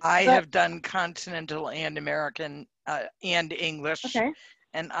 I have done Continental and American and English. Okay.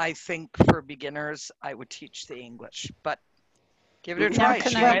 And I think for beginners, I would teach the English, but give it a try.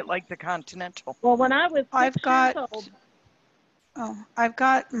 She might like the Continental. Well, when I was I've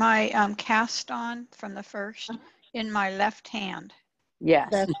got my cast on from the first in my left hand. Yes.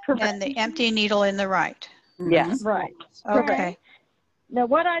 That's correct. And the empty needle in the right. Yes. Right. Okay. Now,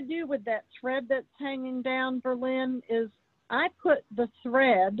 what I do with that thread that's hanging down, Verlyn, is I put the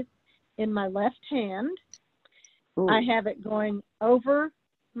thread in my left hand. Ooh. I have it going over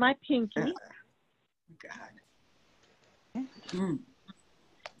my pinky.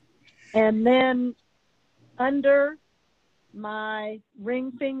 And then under my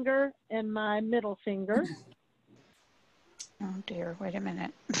ring finger and my middle finger. Oh dear, wait a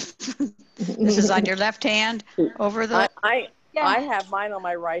minute. This is on your left hand over the... I have mine on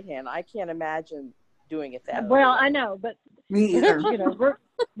my right hand. I can't imagine doing it that way. Well, I know, but me either.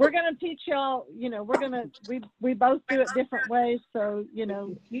 We're going to teach y'all, we both do it different ways. So,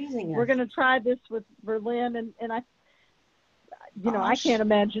 we're going to try this with Verlyn, and I can't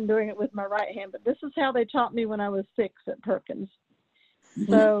imagine doing it with my right hand, but this is how they taught me when I was 6 at Perkins.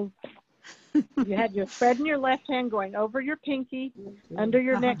 So you had your thread in your left hand going over your pinky, under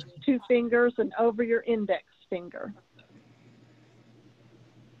your next 2 fingers, and over your index finger.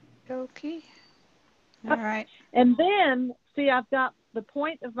 Okay. All right. And then, see, I've got the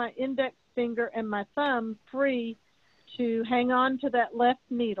point of my index finger and my thumb free to hang on to that left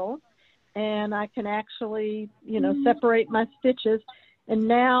needle, and I can actually, separate my stitches. And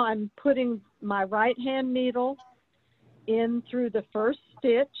now I'm putting my right hand needle in through the first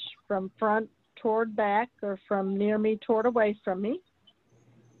stitch from front toward back, or from near me toward away from me.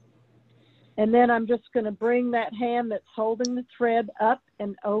 And then I'm just going to bring that hand that's holding the thread up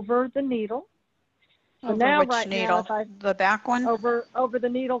and over the needle. So over now, which right needle? Now, the back one? Over the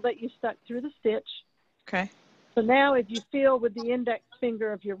needle that you stuck through the stitch. Okay. So now if you feel with the index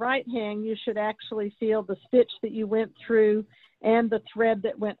finger of your right hand, you should actually feel the stitch that you went through and the thread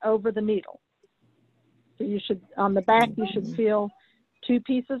that went over the needle. So you should, on the back, you should feel 2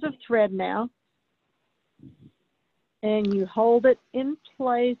 pieces of thread now. And you hold it in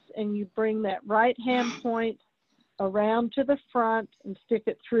place, and you bring that right hand point around to the front and stick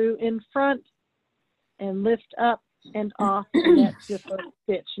it through in front and lift up and off, and that's your first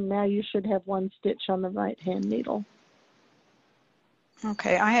stitch. And now you should have 1 stitch on the right hand needle.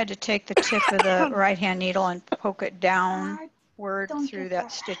 Okay, I had to take the tip of the right hand needle and poke it downward through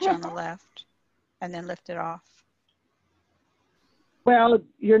that stitch on the left and then lift it off. Well,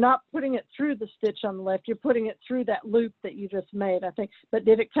 you're not putting it through the stitch on the left. You're putting it through that loop that you just made, I think. But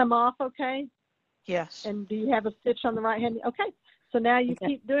did it come off okay? Yes. And do you have a stitch on the right hand? Okay. So now you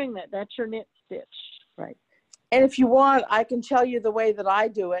keep doing that. That's your knit stitch. Right. And if you want, I can tell you the way that I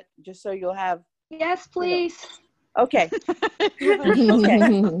do it, just so you'll have... Yes, please. Okay. Okay.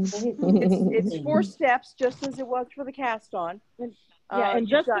 It's 4 steps, just as it was for the cast on. Yeah, and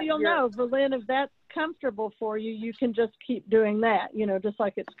just so you'll know, Verlyn, if that's comfortable for you, you can just keep doing that, just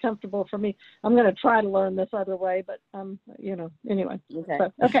like it's comfortable for me. I'm going to try to learn this other way, but, anyway. Okay.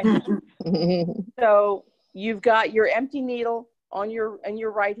 So, okay. So you've got your empty needle on your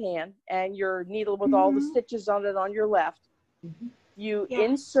right hand and your needle with all the stitches on it on your left. You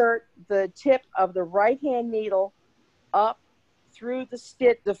insert the tip of the right hand needle up through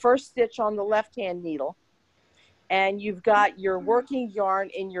the first stitch on the left hand needle, and you've got your working yarn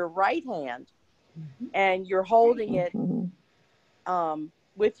in your right hand, and you're holding it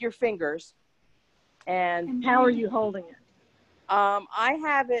with your fingers. And how are you holding it? I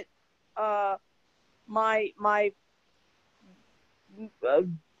have it, my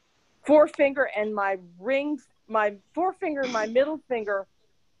forefinger and my forefinger and my middle finger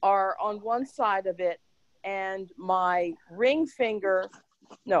are on one side of it, and my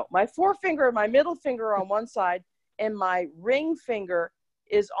my forefinger and my middle finger are on one side, and my ring finger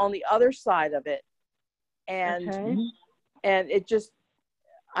is on the other side of it. And and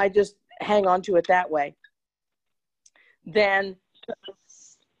I just hang on to it that way. Then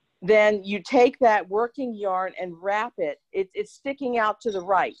you take that working yarn and wrap it. It's sticking out to the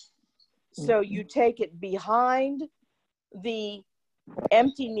right. So you take it behind the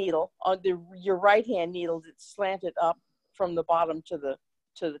empty needle on your right hand needle that's slanted up from the bottom to the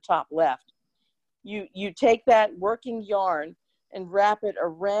top left. You take that working yarn and wrap it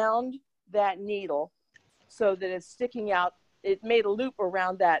around that needle so that it's sticking out. It made a loop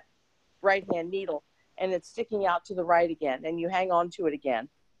around that right hand needle, and it's sticking out to the right again, and you hang on to it again.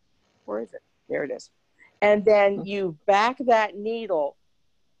 Where is it? There it is. And then you back that needle.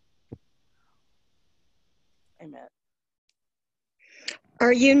 Amen.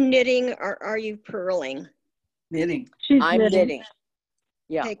 Are you knitting or are you purling? Knitting. I'm knitting.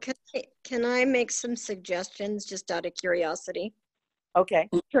 Yeah. Okay, can I make some suggestions just out of curiosity? Okay.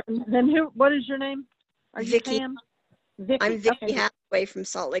 Sure. Then what is your name? Are you Vicky. Pam? Vicky. I'm Vicky Okay. Hathaway from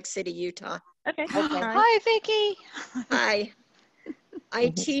Salt Lake City, Utah. Okay. Hi, Vicky. Hi. I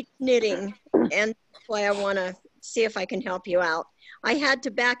teach knitting, and that's why I want to see if I can help you out. I had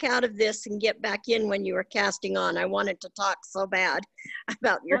to back out of this and get back in when you were casting on. I wanted to talk so bad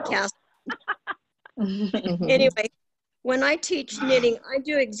about your cast. Anyway, when I teach knitting, I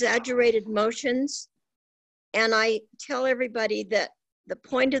do exaggerated motions, and I tell everybody that the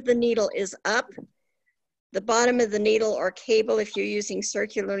point of the needle is up, the bottom of the needle or cable, if you're using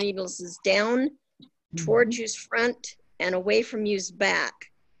circular needles, is down, towards you's front, and away from you's back.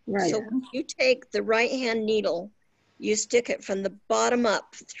 Right. So when you take the right hand needle, you stick it from the bottom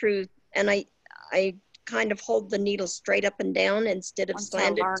up through, and I kind of hold the needle straight up and down instead of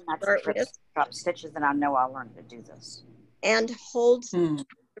slanted to start with. Drop stitches, then I know I'll learn to do this. And hold the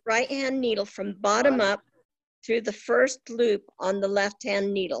right hand needle from bottom up through the first loop on the left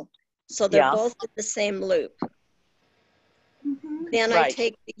hand needle. So they're both in the same loop. Then I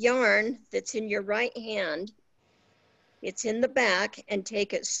take the yarn that's in your right hand, it's in the back, and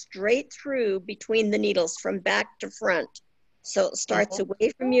take it straight through between the needles from back to front. So it starts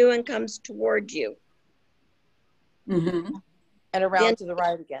away from you and comes toward you. And around then, to the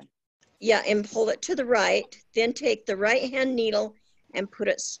right again. Yeah, and pull it to the right. Then take the right hand needle and put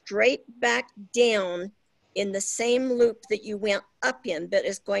it straight back down in the same loop that you went up in, but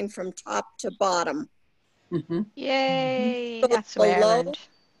it's going from top to bottom. Yay, that's the way I learned.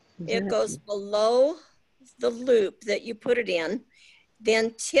 It goes below the loop that you put it in,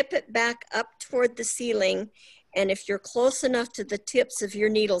 then tip it back up toward the ceiling, and if you're close enough to the tips of your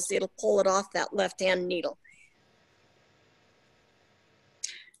needles, it'll pull it off that left-hand needle.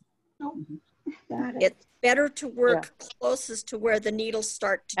 It's better to work closest to where the needles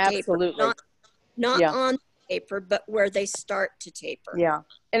start to taper. Not on taper, but where they start to taper. Yeah,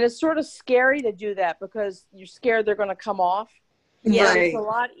 and it's sort of scary to do that because you're scared they're going to come off. Yeah, but it's a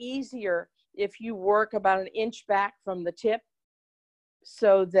lot easier if you work about an inch back from the tip,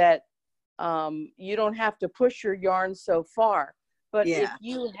 so that you don't have to push your yarn so far. But if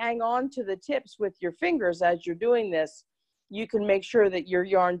you hang on to the tips with your fingers as you're doing this, you can make sure that your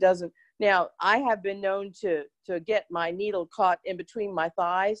yarn doesn't. Now, I have been known to get my needle caught in between my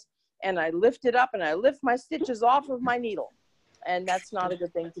thighs, and I lift it up and I lift my stitches off of my needle, and that's not a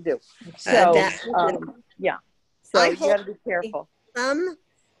good thing to do. So, yeah, so you got to be careful. Thumb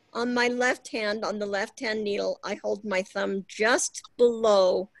on my left hand, on the left hand needle, I hold my thumb just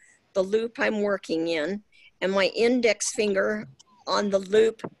below the loop I'm working in, and my index finger on the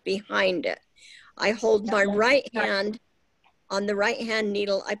loop behind it. I hold my right hand on the right hand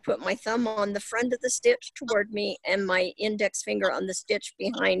needle. I put my thumb on the front of the stitch toward me and my index finger on the stitch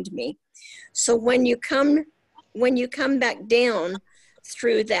behind me. So when you come back down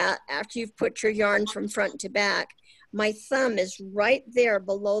through that, after you've put your yarn from front to back, my thumb is right there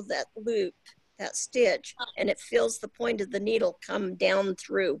below that loop, that stitch, and it feels the point of the needle come down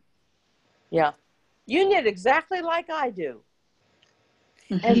through. Yeah. You knit exactly like I do.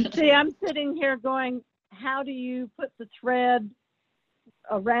 And see, I'm sitting here going, how do you put the thread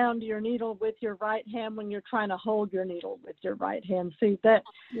around your needle with your right hand when you're trying to hold your needle with your right hand? See, that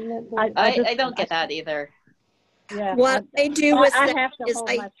I don't get that either. Yeah. What I do with I that have to is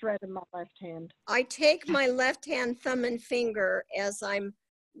hold my thread in my left hand. I take my left hand thumb and finger as I'm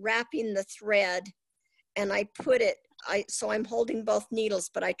wrapping the thread, and I put it, so I'm holding both needles,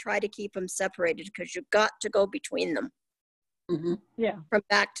 but I try to keep them separated because you've got to go between them. Yeah. From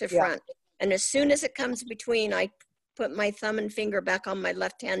back to front. And as soon as it comes between, I put my thumb and finger back on my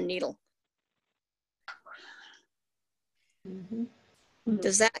left hand needle.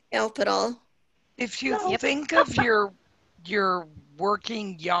 Does that help at all? If you think of your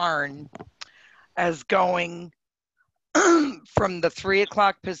working yarn as going from the 3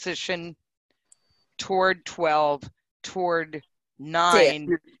 o'clock position toward 12, toward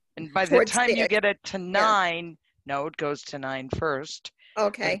 9, and by the time you get it to 9, no, it goes to 9 first.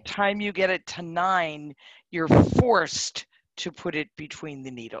 Okay. By the time you get it to 9, you're forced to put it between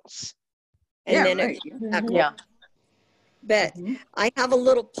the needles. And then But I have a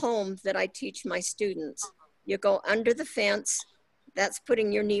little poem that I teach my students. You go under the fence, that's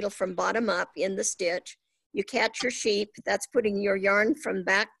putting your needle from bottom up in the stitch. You catch your sheep, that's putting your yarn from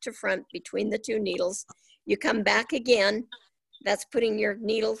back to front between the 2 needles. You come back again, that's putting your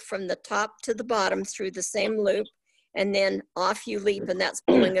needle from the top to the bottom through the same loop, and then off you leap, and that's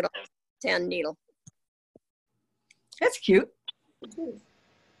pulling it off the 10 needle. That's cute. And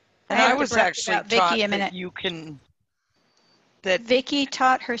I was actually taught that you can... That Vicki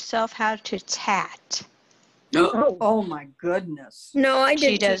taught herself how to tat. Oh my goodness. No, I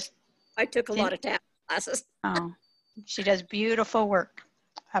didn't. She does. I took a lot of tat classes. Oh, she does beautiful work.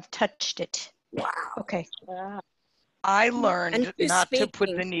 I've touched it. Wow. Okay. I learned not to put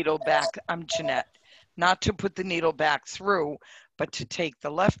the needle back. I'm Jeanette. Not to put the needle back through, but to take the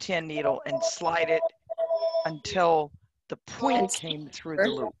left-hand needle and slide it until the point came through the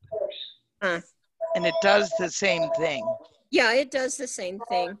loop. And it does the same thing. Yeah, it does the same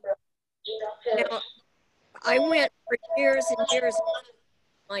thing. Now, I went for years and years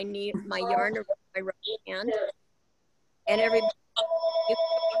my yarn around my right hand, and everybody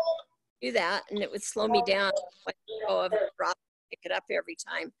do that, and it would slow me down. I would drop, pick it up every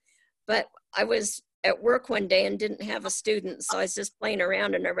time. But I was at work one day and didn't have a student, so I was just playing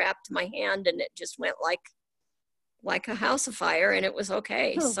around, and I wrapped my hand, and it just went like a house afire, and it was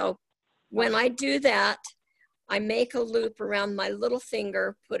okay. So when I do that, I make a loop around my little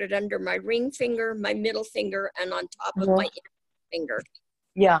finger, put it under my ring finger, my middle finger, and on top of my finger.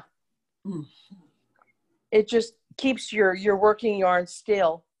 Yeah. It just keeps your working yarn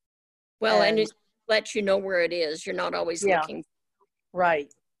still. Well, and it lets you know where it is. You're not always looking.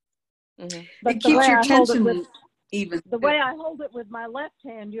 Right. But it keeps your tension even. The way I hold it with my left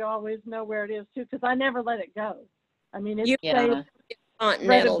hand, you always know where it is too, because I never let it go. I mean, it stays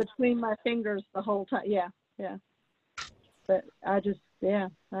threaded between my fingers the whole time. Yeah. But I just,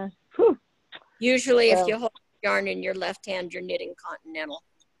 Usually if you hold yarn in your left hand, you're knitting continental.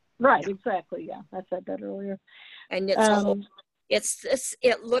 Right, exactly, yeah. I said that earlier. And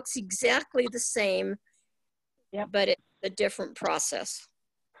it looks exactly the same, but it's a different process.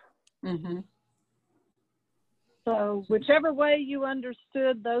 So whichever way you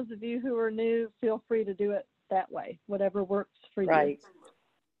understood, those of you who are new, feel free to do it that way, whatever works for you. Right.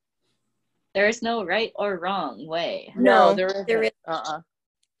 There is no right or wrong way. No, there isn't.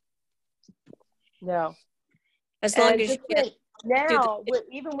 No. As long as you get now,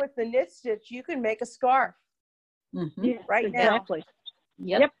 even with the knit stitch, you can make a scarf. Yeah, right exactly.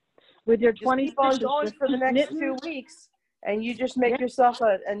 now. Yep. With your 20 keep on going for the next 2 weeks, and you just make yourself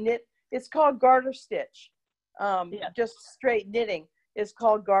a knit. It's called garter stitch. Just straight knitting is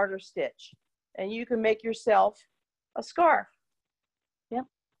called garter stitch, and you can make yourself a scarf.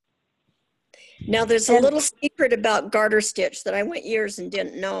 Now there's a little secret about garter stitch that I went years and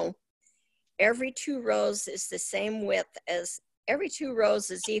didn't know. Every 2 rows is the same width every 2 rows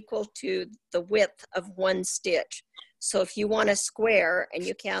is equal to the width of 1 stitch. So if you want a square and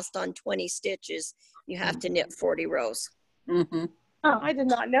you cast on 20 stitches, you have to knit 40 rows. Oh, I did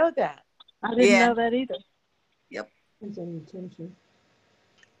not know that. I didn't know that either. Yep. It's an intention.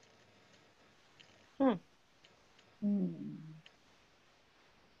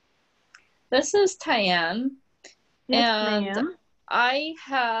 This is Tyann, and ma'am. I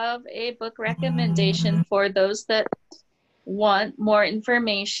have a book recommendation for those that want more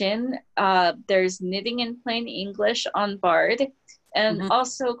information. There's Knitting in Plain English on Bard, and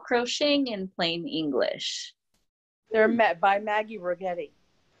also Crocheting in Plain English. They're met by Maggie Roggetti.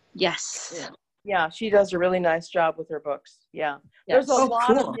 Yes. Yeah, she does a really nice job with her books. Yeah. Yes. There's a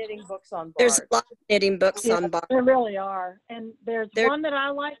lot of knitting books on Bard. There's a lot of knitting books on Bard. There really are. And there's one that I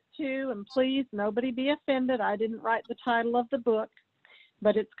like too, and please, nobody be offended. I didn't write the title of the book,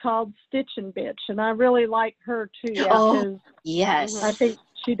 but it's called Stitch and Bitch. And I really like her too. Oh, yes. I think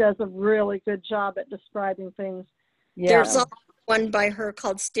she does a really good job at describing things. Yeah. There's also one by her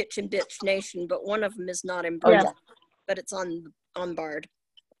called Stitch and Bitch Nation, but one of them is not in Bard, but it's on Bard.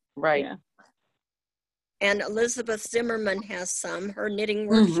 Right. Yeah. And Elizabeth Zimmerman has some. Her knitting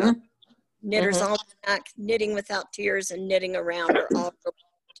workshop, Knitter's Almanac, Knitting Without Tears, and Knitting Around are all.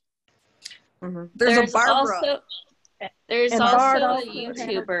 There's a Barbara. There's also a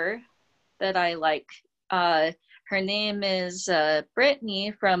YouTuber that I like. Her name is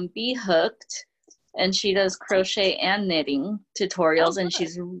Brittany from Be Hooked, and she does crochet and knitting tutorials, and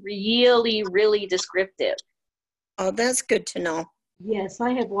she's really, really descriptive. Oh, that's good to know. Yes, I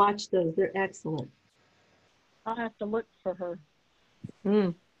have watched those. They're excellent. I'll have to look for her.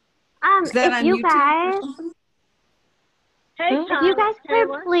 Is that if on you YouTube guys, or something? Hey, if you guys could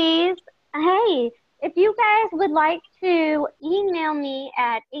Taylor. please, if you guys would like to email me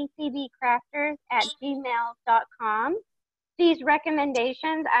at acbcrafters@gmail.com, these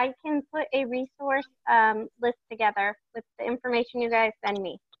recommendations, I can put a resource list together with the information you guys send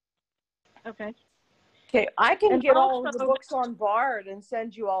me. Okay. Okay, I can And get all of the also- books on Bard and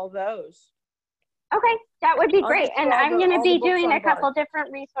send you all those. Okay, that would be I'll great. get you And all I'm the- going to all the be books doing on a couple Bard.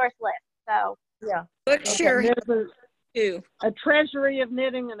 different resource lists. So Yeah. Bookshare There's a treasury of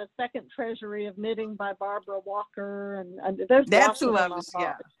knitting and a second treasury of knitting by Barbara Walker, and there's That's lots of who I them on was,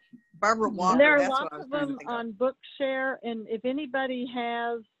 Bard. Barbara Walker. And there are That's lots what I was of trying to them think of. on Bookshare, and if anybody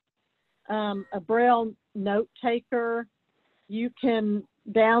has a Braille note taker, you can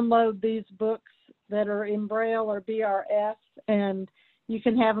download these books that are in Braille or BRS, and you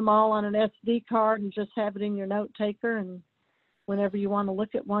can have them all on an SD card and just have it in your note taker, and whenever you want to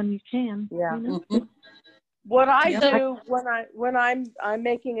look at one, you can. Yeah. You know? What I do when I'm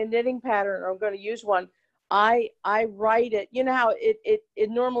making a knitting pattern, or I'm going to use one, I write it. You know how it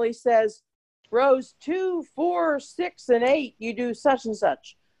normally says rows 2, 4, 6, and 8. You do such and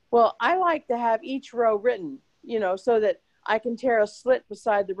such. Well, I like to have each row written, so that I can tear a slit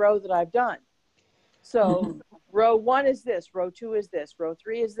beside the row that I've done. So row 1 is this, row 2 is this, row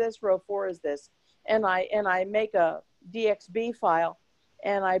 3 is this, row 4 is this, and I make a DXB file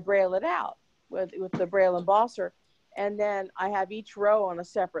and I braille it out with the Braille embosser, and then I have each row on a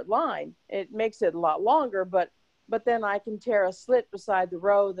separate line. It makes it a lot longer, but then I can tear a slit beside the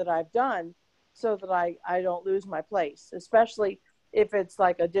row that I've done so that I don't lose my place, especially if it's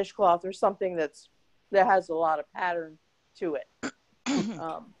like a dishcloth or something that has a lot of pattern to it.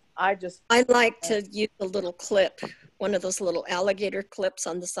 I like to use a little clip, one of those little alligator clips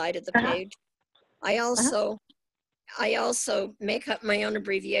on the side of the page. I also make up my own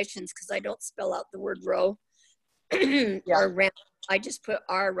abbreviations because I don't spell out the word row or round. I just put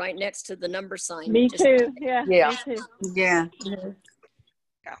R right next to the number sign. Me too. Yeah. Yeah. Me too. Yeah.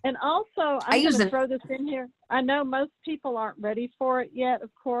 And also, I'm going to throw this in here. I know most people aren't ready for it yet, of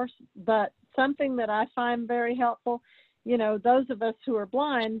course, but something that I find very helpful, those of us who are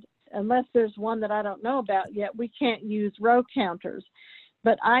blind, unless there's one that I don't know about yet, we can't use row counters.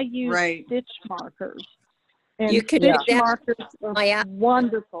 But I use stitch markers. And you can stitch markers are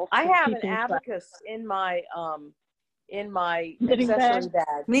wonderful. I have an abacus in my accessory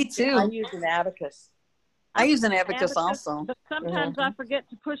bag. Me too. I use an abacus. I use an abacus also. But sometimes I forget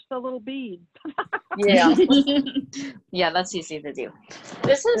to push the little bead. Yeah. Yeah, that's easy to do.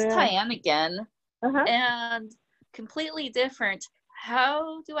 This is Tyann again, and completely different.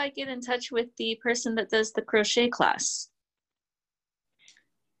 How do I get in touch with the person that does the crochet class?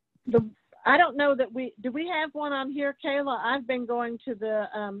 I don't know that do we have one on here, Kayla? I've been going to the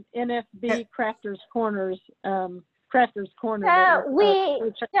NFB Crafters Corners. Crafters Corner. We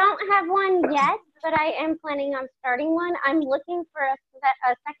don't have one yet, but I am planning on starting one. I'm looking for a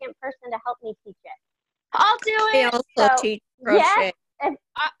second person to help me teach it. I'll do it. I also teach crochet. Yes,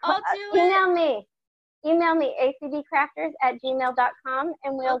 I'll do it. Email me acbcrafters@gmail.com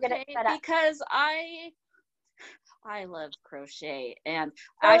and we'll get it set up. Because I love crochet, and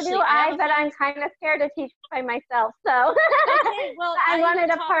so actually, do I, but I'm kind of scared to teach by myself. So okay, well, I wanted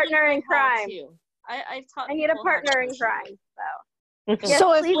a partner in crime. I need a partner in crime. So yes,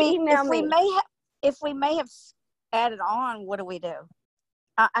 so if we may have added on, what do we do?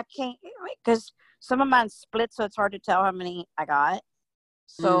 I can't, because some of mine split, so it's hard to tell how many I got.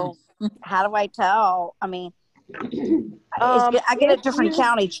 So how do I tell? I mean, I get a different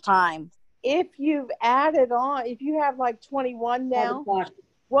count each time. If you've added on, if you have like 21 now,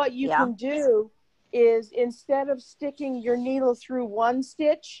 what you can do is instead of sticking your needle through one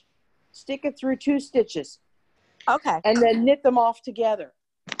stitch, stick it through 2 stitches. Okay. And then knit them off together.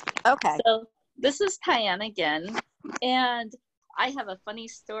 Okay. So this is Tyann again, and I have a funny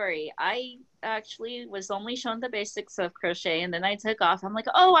story. I actually was only shown the basics of crochet, and then I took off. I'm like,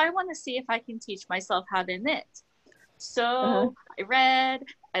 oh, I want to see if I can teach myself how to knit. So I read,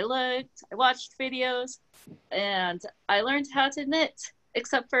 I looked, I watched videos, and I learned how to knit,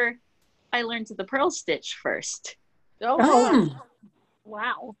 except for I learned the purl stitch first. Oh.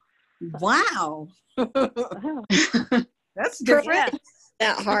 Wow. Wow. That's different.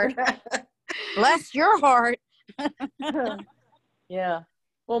 That hard. Bless your heart. Yeah.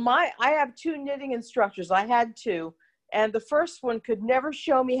 Well, I have 2 knitting instructors. I had 2, and the first one could never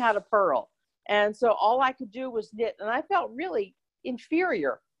show me how to purl. And so all I could do was knit, and I felt really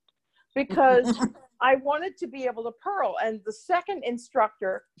inferior because I wanted to be able to purl. And the second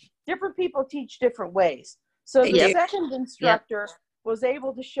instructor, different people teach different ways. So the second instructor was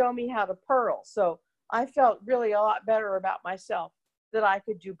able to show me how to purl. So I felt really a lot better about myself that I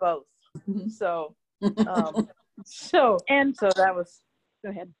could do both. So, so that was, go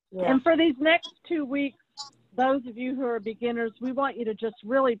ahead. Yeah. And for these next 2 weeks, those of you who are beginners, we want you to just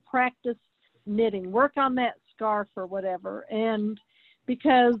really practice knitting, work on that scarf or whatever. And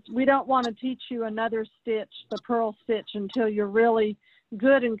because we don't want to teach you another stitch, the purl stitch, until you're really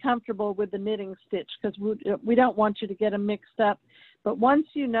good and comfortable with the knitting stitch, because we don't want you to get them mixed up. But once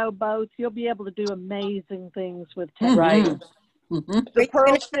you know both, you'll be able to do amazing things with technique. Right. The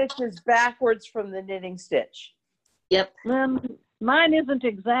purl stitch is backwards from the knitting stitch. Yep. Mine isn't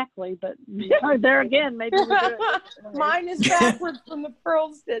exactly, but there again, maybe we do it. Mine is backwards from the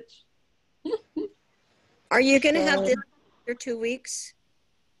purl stitch. Are you going to have this for 2 weeks?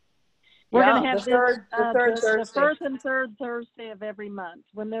 We're going to have the first and third Thursday of every month.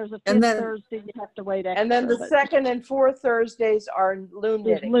 When there's a fifth Thursday, you have to wait extra. And then the second and fourth Thursdays are loom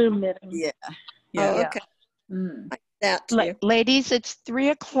knitting. Loom knitting. Yeah. Oh, okay. That too. Ladies, it's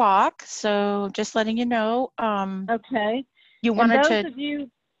 3:00, so just letting you know. Okay. You wanted those of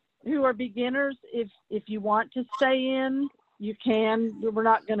you who are beginners, if you want to stay in, you can. We're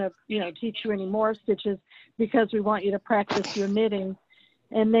not going to, teach you any more stitches because we want you to practice your knitting.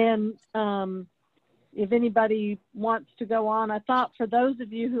 And then if anybody wants to go on, I thought for those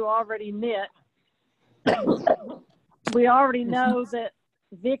of you who already knit, we already know that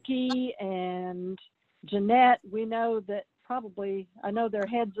Vicki and Jeanette, we know that probably, I know their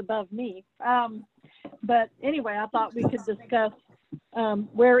heads above me. But anyway, I thought we could discuss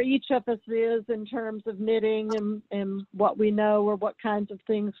where each of us is in terms of knitting and what we know or what kinds of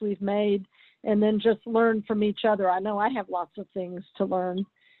things we've made, and then just learn from each other. I know I have lots of things to learn.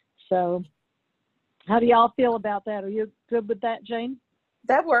 So how do y'all feel about that? Are you good with that, Jane?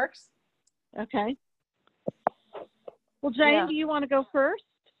 That works. Okay. Well, Jane, do you want to go first?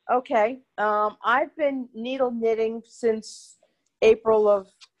 Okay. I've been needle knitting since April of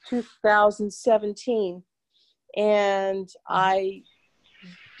 2017, and I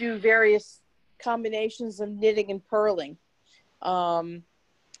do various combinations of knitting and purling. I'm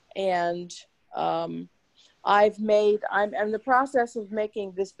in the process of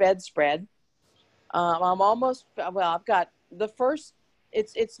making this bedspread. I'm almost, I've got the first,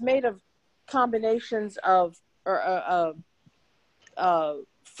 it's made of combinations of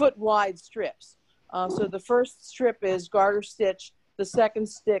foot wide strips. So the first strip is garter stitch, the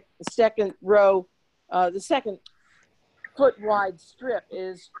second row, the second foot wide strip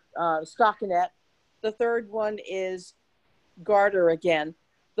is stockinette. The third one is garter again.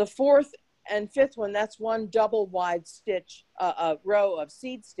 The fourth and fifth one, that's one double wide stitch, a row of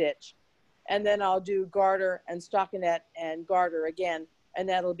seed stitch. And then I'll do garter and stockinette and garter again, and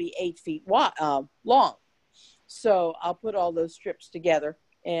that'll be 8 feet long. So I'll put all those strips together,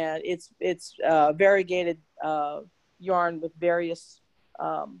 and it's variegated yarn with various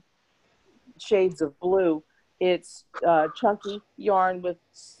shades of blue. It's chunky yarn with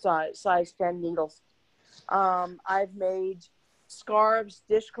size 10 needles. I've made scarves,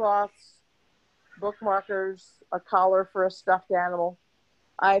 dishcloths, bookmarkers, a collar for a stuffed animal.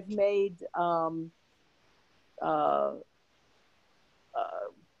 I've made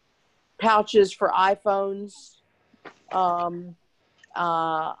pouches for iPhones. I'm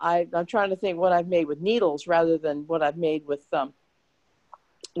trying to think what I've made with needles rather than what I've made with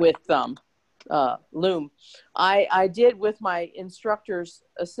loom. I did with my instructor's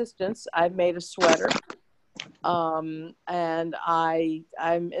assistance. I've made a sweater, and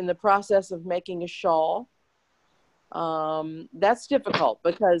I'm in the process of making a shawl. That's difficult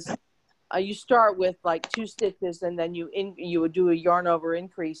because you start with like 2 stitches, and then you would do a yarn over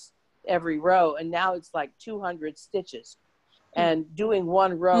increase every row, and now it's like 200 stitches. And doing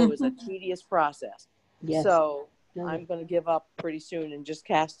 1 row is a tedious process. Yes. So I'm going to give up pretty soon and just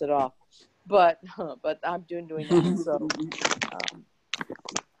cast it off. But I'm doing that. So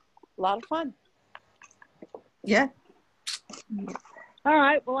a lot of fun. Yeah. All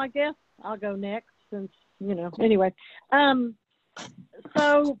right. Well, I guess I'll go next since, anyway.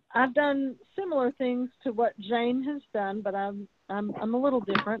 So I've done similar things to what Jane has done, but I'm a little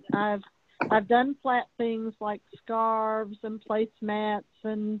different. I've done flat things like scarves and placemats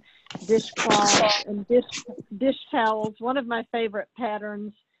and dishcloths and dish towels. One of my favorite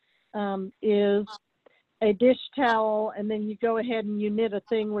patterns is a dish towel, and then you go ahead and you knit a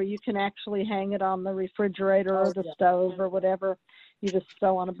thing where you can actually hang it on the refrigerator or the stove or whatever. You just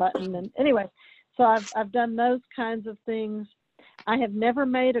sew on a button. And anyway, so I've done those kinds of things. I have never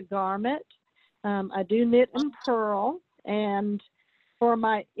made a garment. I do knit and purl, and for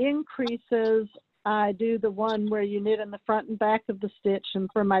my increases, I do the one where you knit in the front and back of the stitch, and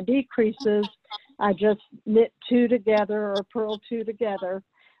for my decreases, I just knit 2 together or purl 2 together.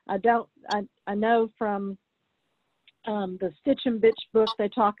 I know from the Stitch and Bitch book, they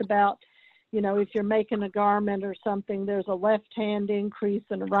talk about, if you're making a garment or something, there's a left hand increase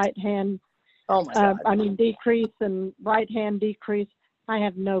and a right hand decrease and right hand decrease. I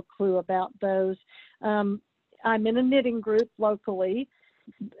have no clue about those. I'm in a knitting group locally,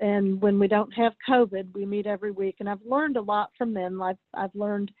 and when we don't have COVID, we meet every week, and I've learned a lot from them. I've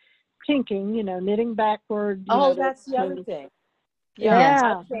learned tinking, knitting backward. That's the other thing.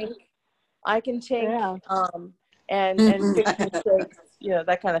 Yeah. I can tink and fix mistakes,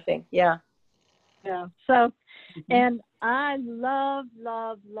 that kind of thing. Yeah. Yeah. So, and I love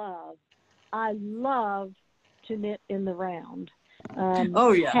to knit in the round.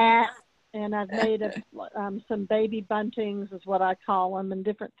 Hats, and I've made some baby buntings is what I call them, and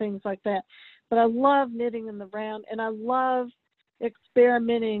different things like that. But I love knitting in the round, and I love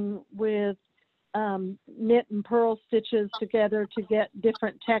experimenting with knit and purl stitches together to get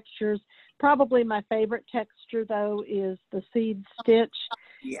different textures. Probably my favorite texture, though, is the seed stitch.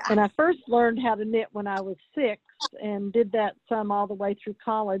 Yeah. And I first learned how to knit when I was 6 and did that some all the way through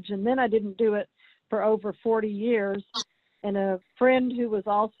college. And then I didn't do it for over 40 years. And a friend who was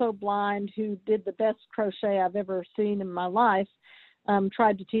also blind, who did the best crochet I've ever seen in my life,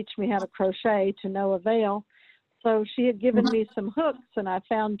 tried to teach me how to crochet to no avail. So she had given me some hooks, and I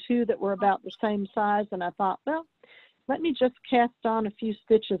found 2 that were about the same size. And I thought, well, let me just cast on a few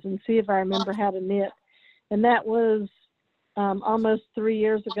stitches and see if I remember how to knit. And that was almost 3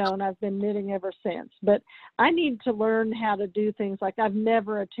 years ago, and I've been knitting ever since. But I need to learn how to do things like I've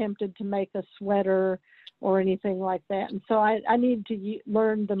never attempted to make a sweater or anything like that. And so I need to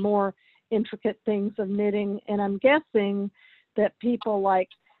learn the more intricate things of knitting. And I'm guessing that people like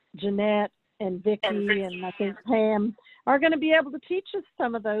Jeanette and Vicki and I think Pam are going to be able to teach us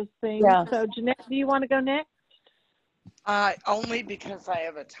some of those things. Yeah. So Jeanette, do you want to go next? Only because I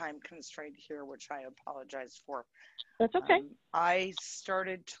have a time constraint here, which I apologize for. That's okay. I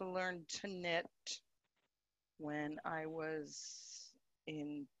started to learn to knit when I was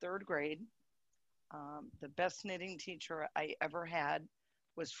in 3rd grade. The best knitting teacher I ever had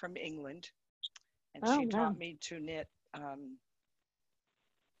was from England, and she taught me to knit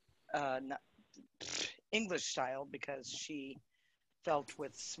English style because she felt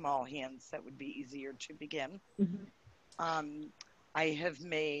with small hands that would be easier to begin. I have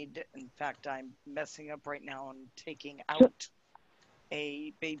made, in fact, I'm messing up right now and taking out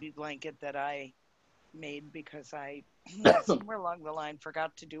a baby blanket that I made because I somewhere along the line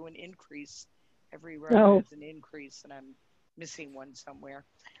forgot to do an increase. Every row has an increase, and I'm missing one somewhere.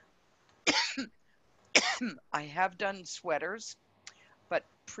 I have done sweaters, but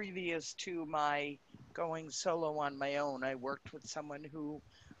previous to my going solo on my own, I worked with someone who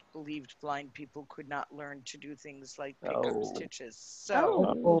believed blind people could not learn to do things like pick up stitches.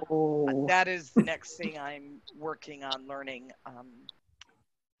 So that is the next thing I'm working on learning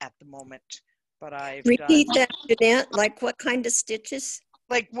at the moment. But I've repeat that, Jeanette. Like what kind of stitches?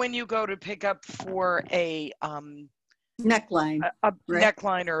 Like when you go to pick up for a neckline, a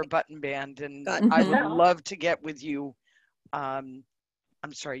neckline or a button band, and I would love to get with you. I'm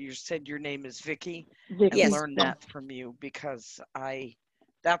sorry, you said your name is Vicki, and learn that from you because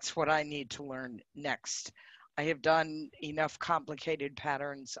that's what I need to learn next. I have done enough complicated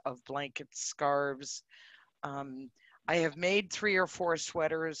patterns of blankets, scarves. I have made 3 or 4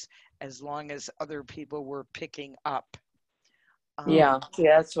 sweaters as long as other people were picking up.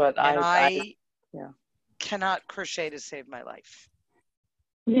 That's what I cannot crochet to save my life.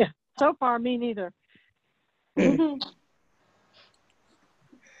 Yeah. So far, me neither. Okay,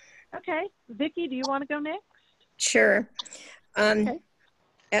 Vicki, do you want to go next? Sure.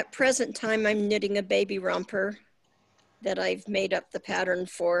 At present time, I'm knitting a baby romper that I've made up the pattern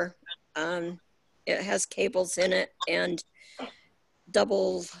for. It has cables in it and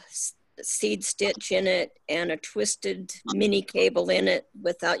double seed stitch in it and a twisted mini cable in it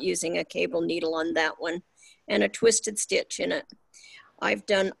without using a cable needle on that one, and a twisted stitch in it. I've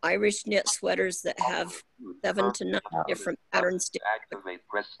done Irish knit sweaters that have 7 to 9 different patterns.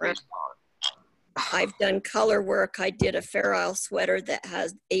 I've done color work. I did a Fair Isle sweater that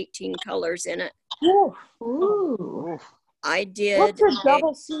has 18 colors in it. Ooh. I did. What's a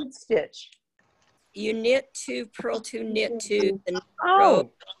double seed stitch? You knit 2, purl 2, knit 2, the next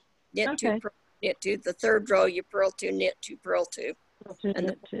row, knit 2, purl, knit 2. The third row, you purl 2, knit 2, purl 2.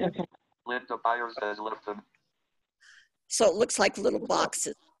 And Linda Byers says Lifton. So it looks like little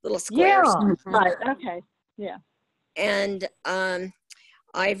boxes, little squares. Yeah, right. Okay. Yeah. And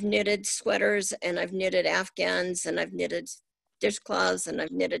I've knitted sweaters, and I've knitted Afghans, and I've knitted dishcloths, and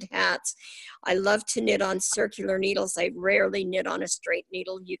I've knitted hats. I love to knit on circular needles. I rarely knit on a straight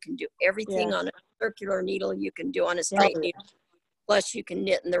needle. You can do everything on a circular needle you can do on a straight needle. Plus you can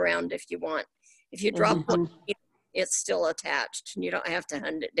knit in the round if you want. If you drop one needle, it's still attached, and you don't have to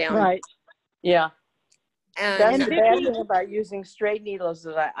hunt it down. Right. Yeah. And that's the bad thing about using straight needles,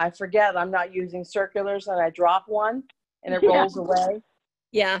 that I forget I'm not using circulars, and I drop one and it rolls away.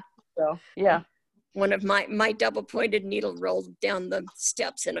 Yeah. So yeah. One of my double pointed needle rolled down the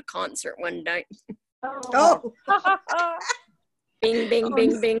steps in a concert one night. Oh. Bing, bing,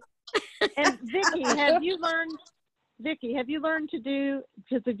 bing, bing. And Vicki, have you learned to do,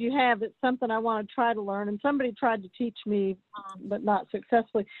 because if you have, it's something I want to try to learn, and somebody tried to teach me, but not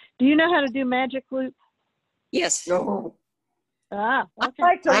successfully. Do you know how to do magic loop? Yes. No. Ah, okay. I'd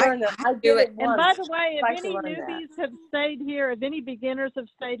like to learn that. I do it And by the way, if like any newbies have stayed here, if any beginners have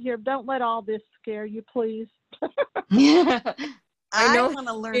stayed here, don't let all this scare you, please. I want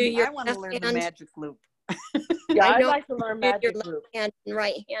to learn. I want to learn the magic loop. Yeah, I I'd know like to learn magic your loop. left hand and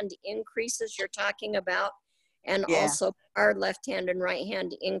right hand increases you're talking about, and Yeah. also our left hand and right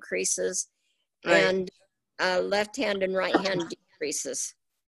hand increases, Right. and left hand and right hand decreases.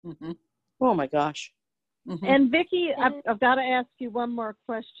 Oh my gosh. And Vicki, I've got to ask you one more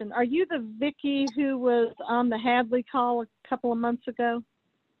question. Are you the Vicki who was on the Hadley call a couple of months ago?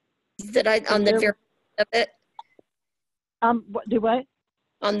 That I on the very end of it? Do what?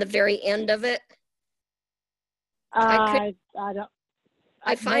 On the very end of it? I don't.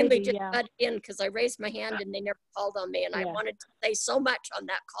 I finally maybe, just yeah. got in because I raised my hand and they never called on me, and I wanted to say so much on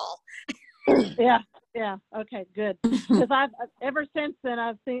that call. Yeah. Okay, good. Because I've ever since then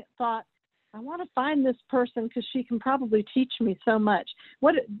I've thought I want to find this person because she can probably teach me so much.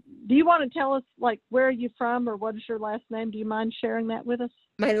 What do you want to tell us? Like, where are you from, or what is your last name? Do you mind sharing that with us?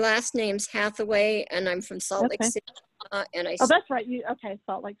 My last name's Hathaway, and I'm from Salt Lake City. And oh, that's right.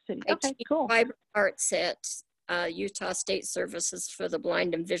 Salt Lake City. I Okay, teach cool. fiber arts at Utah State Services for the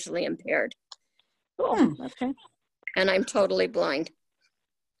Blind and Visually Impaired. Cool. Okay. And I'm totally blind.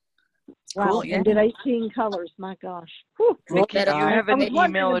 Wow. Cool, yeah. And did 18 colors. My gosh. Vicki, do you have an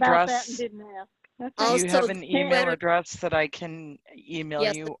email address? That and didn't ask. Do you have Also, an email address that I can email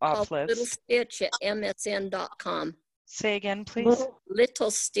yes, you it's off called Little list? Stitch at msn.com. Say again, please.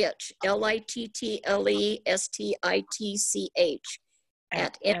 Little Stitch, LITTLESTITCH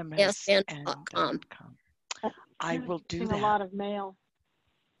at msn.com. I will do A that. lot of mail.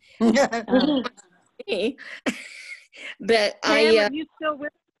 But Pam, are you still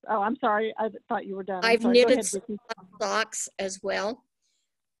with? Oh, I'm sorry. I thought you were done. I've sorry. Go knitted ahead, Vicki. socks as well.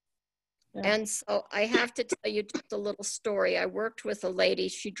 Yeah. And so I have to tell you just a little story. I worked with a lady.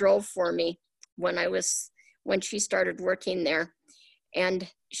 She drove for me when she started working there, and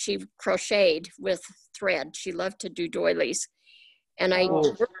she crocheted with thread. She loved to do doilies. And I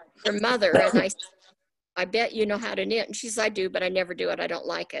worked with her mother, and I bet you know how to knit. And she says, I do, but I never do it. I don't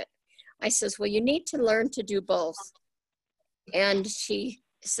like it. I says, well, you need to learn to do both. And she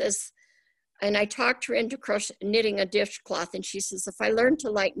says, and I talked her into knitting a dishcloth, and she says, if I learn to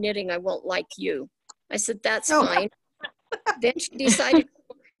like knitting, I won't like you. I said, that's fine. Then she decided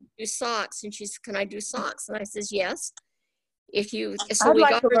to do socks, and she said, can I do socks? And I says, yes. If you, so I'd we like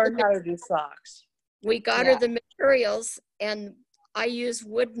got to her learn how to do socks. We got her the materials, and I use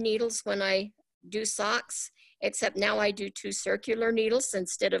wood needles when I do socks, except now I do 2 circular needles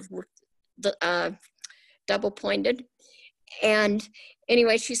instead of the double pointed. And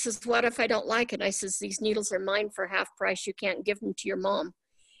anyway, she says, what if I don't like it? I says, these needles are mine for half price. You can't give them to your mom.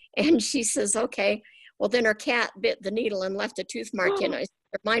 And she says, okay. Well, then her cat bit the needle and left a tooth mark in it.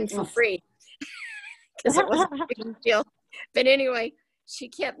 mine for free because it wasn't a big deal. But anyway, she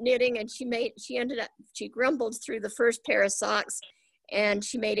kept knitting, and she grumbled through the first pair of socks, and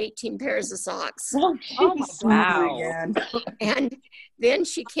she made 18 pairs of socks. Oh, Wow. And then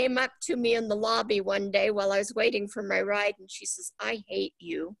she came up to me in the lobby one day while I was waiting for my ride, and she says, "I hate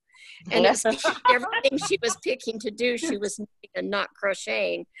you." And it's everything she was picking to do, she was knitting and not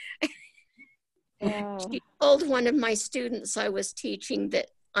crocheting. She told one of my students I was teaching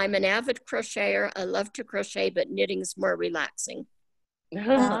that I'm an avid crocheter. I love to crochet, but knitting's more relaxing.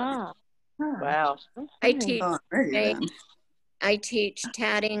 Wow. I teach crochet, I teach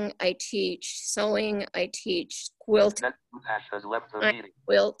tatting, I teach sewing, I teach quilting.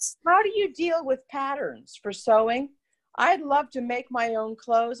 Quilts. How do you deal with patterns for sewing? I'd love to make my own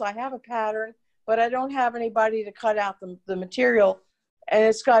clothes. I have a pattern, but I don't have anybody to cut out the material, and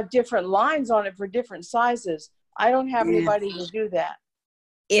it's got different lines on it for different sizes. I don't have anybody to do that.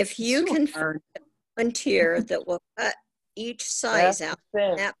 If you can find a volunteer that will cut each size out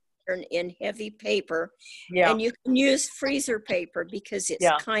of that pattern in heavy paper, and you can use freezer paper because it's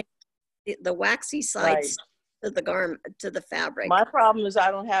kind of the waxy sides to the garment, to the fabric. My problem is I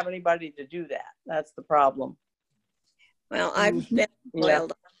don't have anybody to do that. That's the problem. Well, I've been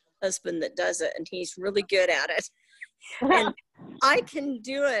spoiled husband that does it, and he's really good at it. And I can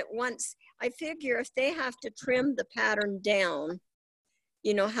do it once. I figure if they have to trim the pattern down,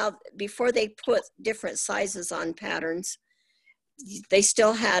 you know how before they put different sizes on patterns, they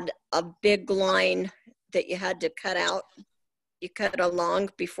still had a big line that you had to cut out. You cut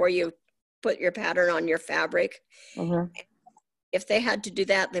along before you put your pattern on your fabric. If they had to do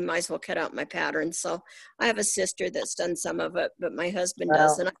that, they might as well cut out my pattern. So I have a sister that's done some of it, but my husband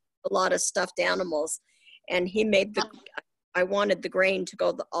does. And I have a lot of stuffed animals. And he made I wanted the grain to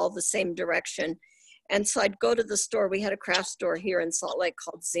go all the same direction. And so I'd go to the store. We had a craft store here in Salt Lake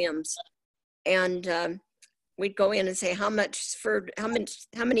called Zim's. And we'd go in and say, how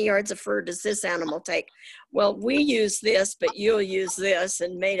many yards of fur does this animal take? Well, we use this, but you'll use this,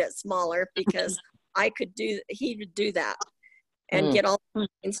 and made it smaller because he would do that. And get all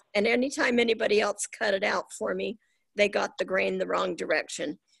things. And anytime anybody else cut it out for me, they got the grain the wrong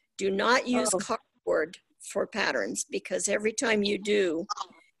direction. Do not use cardboard for patterns, because every time you do,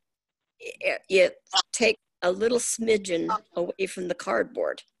 it takes a little smidgen away from the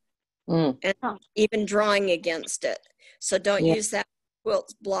cardboard, and even drawing against it. So don't use that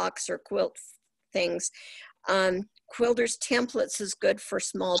quilt blocks or quilt things. Quilters templates is good for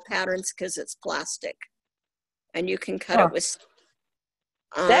small patterns because it's plastic, and you can cut it with.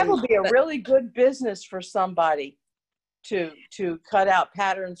 That would be a really good business for somebody to cut out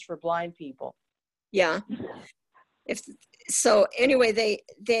patterns for blind people. Yeah. So anyway, they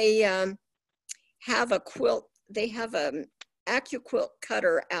have a quilt. They have a AccuQuilt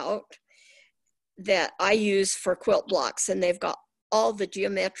cutter out that I use for quilt blocks, and they've got all the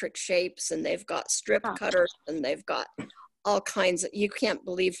geometric shapes, and they've got strip cutters, and they've got all kinds of. You can't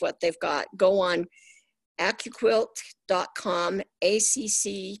believe what they've got. Go on AccuQuilt.com,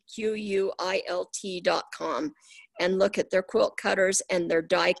 AccuQuilt.com, and look at their quilt cutters and their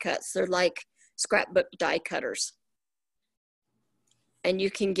die cuts. They're like scrapbook die cutters. And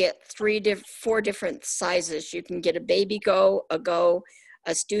you can get 4 different sizes. You can get a baby go, a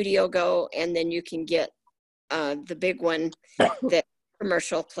studio go, and then you can get the big one that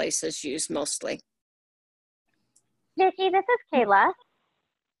commercial places use mostly. Nikki, this is Kayla.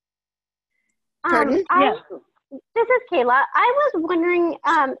 Pardon? This is Kayla. I was wondering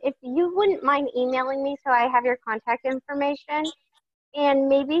if you wouldn't mind emailing me so I have your contact information, and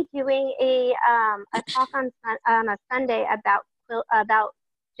maybe doing a talk on a Sunday about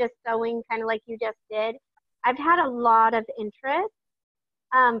just sewing, kind of like you just did. I've had a lot of interest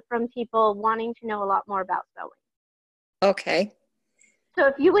from people wanting to know a lot more about sewing. Okay. So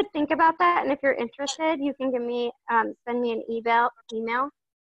if you would think about that, and if you're interested, you can give me send me an email.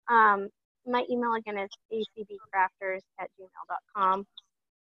 My email again is acbcrafters@gmail.com.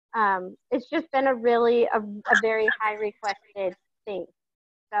 It's just been a very high requested thing.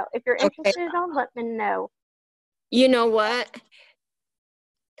 So if you're interested, I'll let me know. You know what?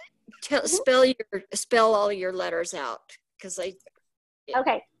 Spell all your letters out, because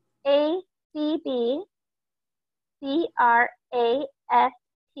Okay.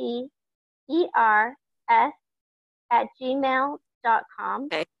 acbcrafters@gmail.com.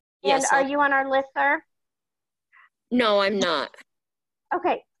 Okay. And are you on our listserv? No, I'm not.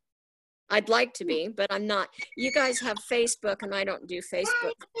 Okay. I'd like to be, but I'm not. You guys have Facebook, and I don't do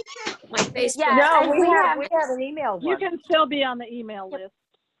Facebook. My Facebook. No, we have an email one. You can still be on the email list.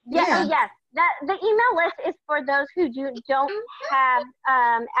 Yeah. Yes. The email list is for those who don't have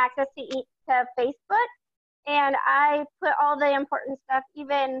access to Facebook, and I put all the important stuff,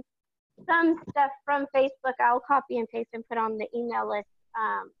 even some stuff from Facebook, I'll copy and paste and put on the email list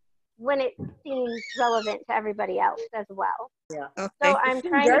when it seems relevant to everybody else as well. Yeah. Okay. So I'm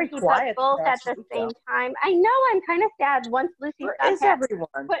trying to keep up both at the same time. I know I'm kind of sad once Lucy stopped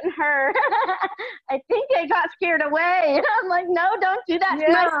putting her. I think they got scared away. I'm like, no, don't do that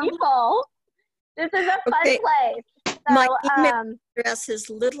to my people. This is a fun place. So, my email address is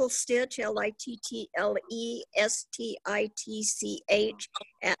Little Stitch, LITTLESTITCH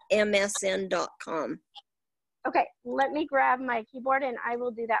 @msn.com. Okay, let me grab my keyboard and I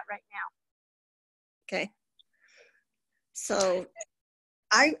will do that right now. Okay. So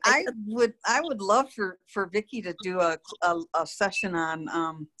I would love for Vicki to do a session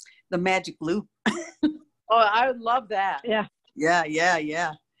on the magic loop. Oh, I would love that. Yeah. Yeah.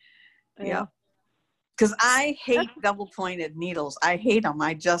 Because I hate double pointed needles. I hate them.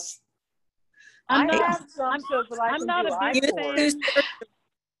 I'm not a big fan.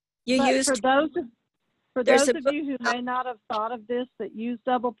 For those of you who may not have thought of this that use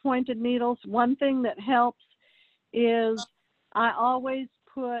double pointed needles, one thing that helps is I always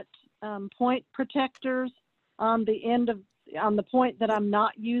put point protectors on the point that I'm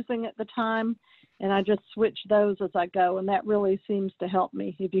not using at the time, and I just switch those as I go, and that really seems to help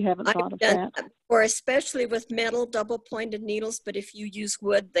me if you haven't thought of that. Or especially with metal double pointed needles, but if you use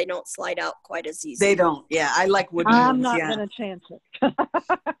wood, they don't slide out quite as easy. They don't. Yeah, I like wood. I'm not going to chance it.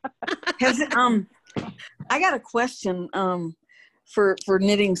 I got a question for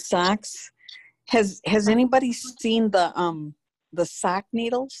knitting socks. Has anybody seen the sock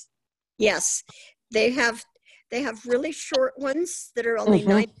needles? Yes, they have really short ones that are only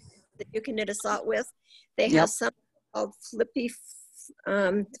 9 that you can knit a sock with. They have some called flexi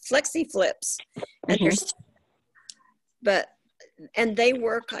flips, and and they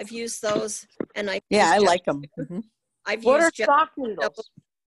work. I've used those, and I like them. I've what used are sock needles?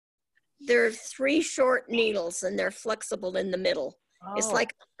 They're 3 short needles, and they're flexible in the middle. Oh. It's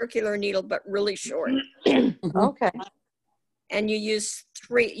like a circular needle, but really short. Okay. And you use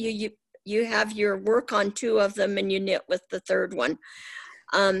 3. You have your work on 2 of them, and you knit with the 3rd one.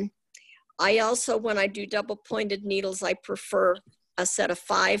 I also, when I do double pointed needles, I prefer a set of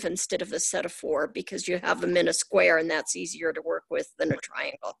 5 instead of a set of 4 because you have them in a square, and that's easier to work with than a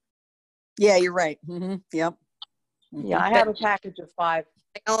triangle. Yeah, you're right. Yep. Yeah, I have a package of 5.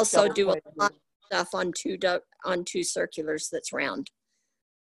 I also do a lot of stuff on 2 circulars that's round.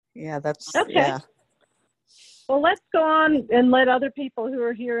 Yeah, that's okay. Yeah. Well, let's go on and let other people who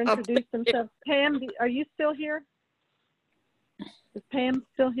are here introduce themselves. Pam, are you still here? Is Pam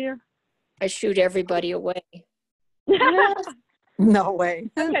still here? I shoot everybody away. No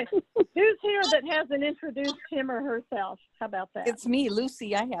way. Okay. Who's here that hasn't introduced him or herself? How about that? It's me,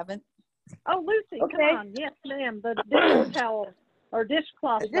 Lucy. I haven't. Oh, Lucy, okay. Come on. Yes, ma'am. The dish towel or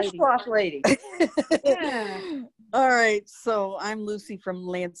dishcloth lady. Dishcloth lady. Yeah. All right. So I'm Lucy from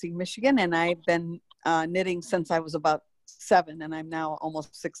Lansing, Michigan, and I've been knitting since I was about 7, and I'm now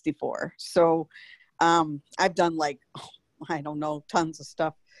almost 64. So I've done I don't know, tons of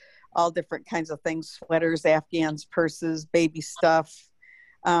stuff, all different kinds of things, sweaters, Afghans, purses, baby stuff,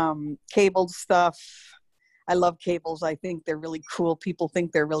 cabled stuff. I love cables. I think they're really cool. People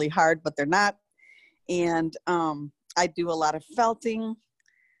think they're really hard, but they're not. And I do a lot of felting,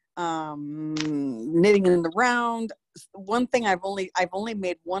 knitting in the round. One thing I've only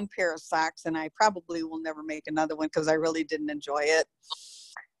made 1 pair of socks, and I probably will never make another one because I really didn't enjoy it.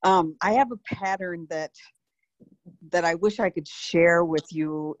 I have a pattern that I wish I could share with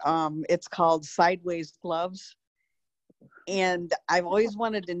you. It's called Sideways Gloves. And I've always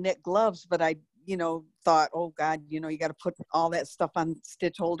wanted to knit gloves, but I, thought, oh God, you got to put all that stuff on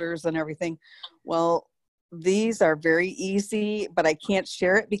stitch holders and everything. Well, these are very easy, but I can't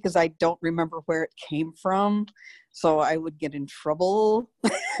share it because I don't remember where it came from. So I would get in trouble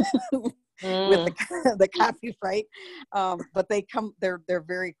with the copyright. But they're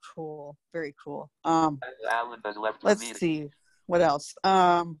very cool. Very cool. Let's see what else.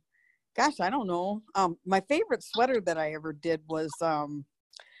 Gosh, I don't know. My favorite sweater that I ever did was a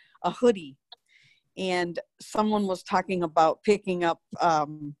hoodie. And someone was talking about picking up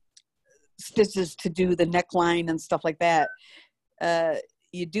stitches to do the neckline and stuff like that.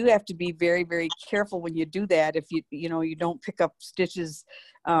 You do have to be very, very careful when you do that. If you don't pick up stitches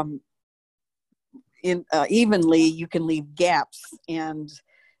evenly, you can leave gaps. And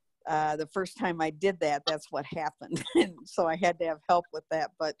the first time I did that, that's what happened. And so I had to have help with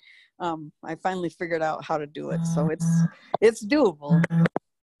that. But I finally figured out how to do it. So it's doable.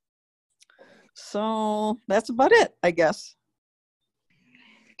 So that's about it, I guess.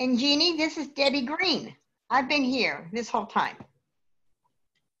 And Jeannie, this is Debbie Green. I've been here this whole time.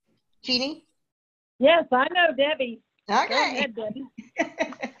 Jeannie? Yes, I know Debbie. Okay. Go ahead, Debbie.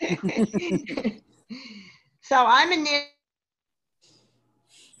 So I'm a knitter.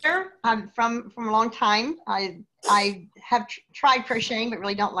 I'm from a long time. I have tried crocheting, but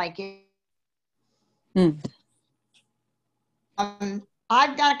really don't like it.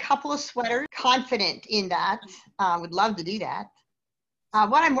 I've done a couple of sweaters, confident in that. Would love to do that.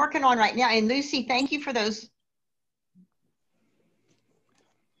 What I'm working on right now, and Lucy, thank you for those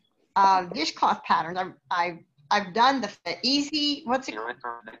dishcloth patterns. I've done the easy,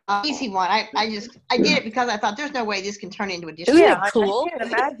 easy one. I did it because I thought there's no way this can turn into a dishcloth. Isn't it cool? I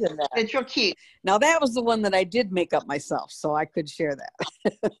can't imagine that. It's real cute. Now that was the one that I did make up myself, so I could share that.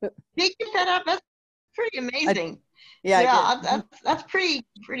 Did you set up? That's pretty amazing. That's pretty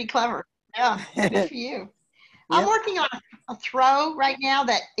clever. Yeah, good for you. I'm working on a throw right now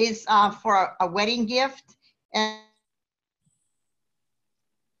that is for a wedding gift, and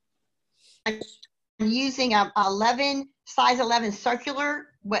I'm using a size 11 circular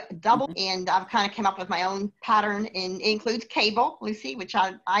double, and I've kind of come up with my own pattern, and it includes cable, Lucy, which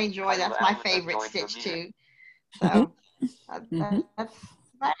I enjoy. That's my favorite stitch too. So that's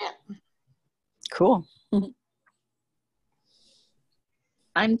about it. Cool.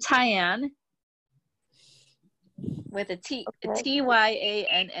 I'm Tyanne with a Tyanne,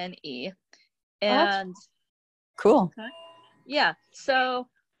 and cool. Yeah, so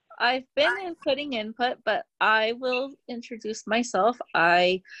I've been inputting input, but I will introduce myself.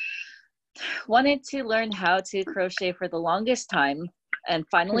 I wanted to learn how to crochet for the longest time and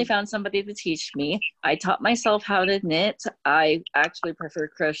finally found somebody to teach me. I taught myself how to knit. I actually prefer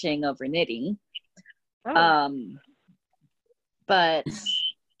crocheting over knitting. But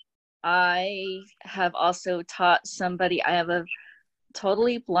I have also taught somebody, I have a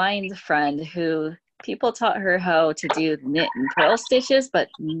totally blind friend who people taught her how to do knit and purl stitches, but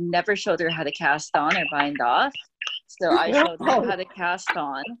never showed her how to cast on or bind off. So I showed her how to cast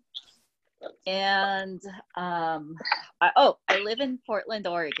on. And I live in Portland,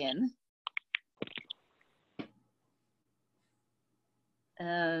 Oregon.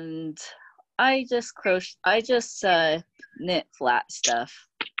 And I just knit flat stuff.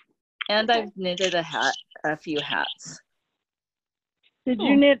 And I've knitted a few hats. Did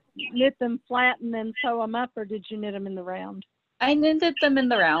you knit them flat and then sew them up, or did you knit them in the round? I knitted them in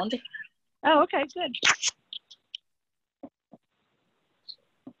the round. Oh, okay, good.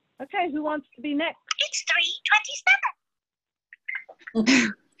 Okay, who wants to be next? It's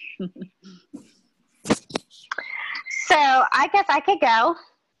 3:27. So I guess I could go.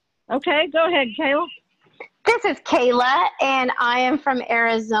 Okay, go ahead, Kayla. This is Kayla, and I am from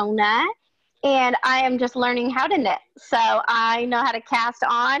Arizona, and I am just learning how to knit. So I know how to cast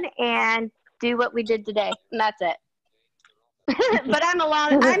on and do what we did today, and that's it. But I'm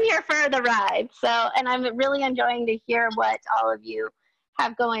here for the ride. So, and I'm really enjoying to hear what all of you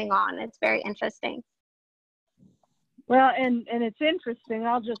have going on. It's very interesting. Well, and it's interesting.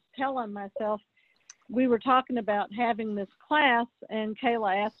 I'll just tell on myself. We were talking about having this class, and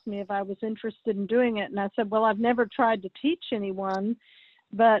Kayla asked me if I was interested in doing it. And I said, well, I've never tried to teach anyone,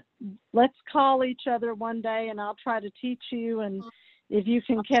 but let's call each other one day and I'll try to teach you. And if you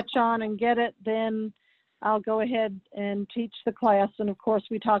can catch on and get it, then I'll go ahead and teach the class. And of course,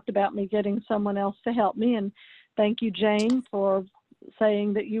 we talked about me getting someone else to help me. And thank you, Jane, for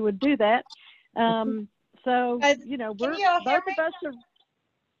saying that you would do that. So, you know, both of us are.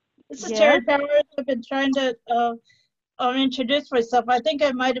 This is Terry Powers. I've been trying to introduce myself. I think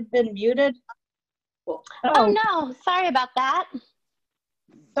I might have been muted. Oh no, sorry about that.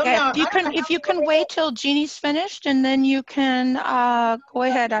 Yeah, if you can wait till Jeannie's finished, and then you can go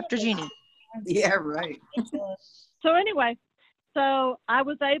ahead after Jeannie. Yeah, right. So anyway, so I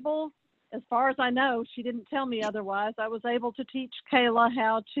was able, as far as I know, she didn't tell me otherwise, I was able to teach Kayla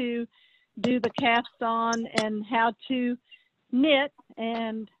how to do the cast on and how to knit.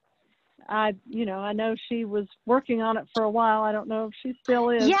 And I know she was working on it for a while. I don't know if she still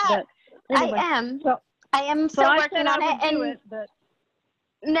is. Yeah, but anyway, I am still working on it. And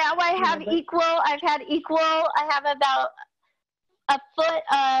now I have I have about a foot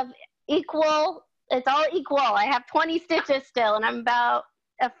of equal. It's all equal. I have 20 stitches still, and I'm about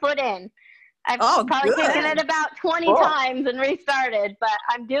a foot in. I've probably taken it about 20 times and restarted, but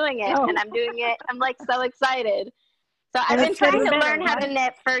I'm doing it, and I'm doing it. I'm like so excited. So I've been trying to learn how to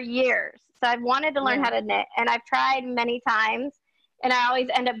knit for years. So I've wanted to learn how to knit, and I've tried many times, and I always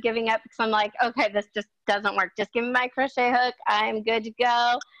end up giving up because I'm like, okay, this just doesn't work. Just give me my crochet hook. I'm good to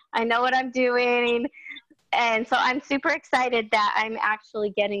go. I know what I'm doing. And so I'm super excited that I'm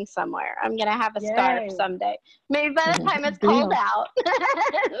actually getting somewhere. I'm going to have a scarf someday. Maybe by the time it's cold out.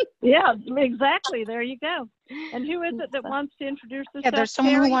 Yeah, exactly. There you go. And who is it that wants to introduce themselves? Yeah, there's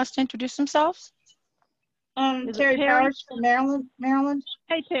someone Terry? who wants to introduce themselves. Terry Powers from Maryland.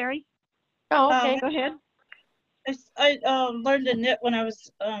 Hey, Terry. Oh, okay. Go ahead. I learned to knit when I was,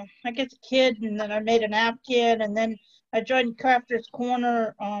 I guess, a kid, and then I made a napkin, and then I joined Crafters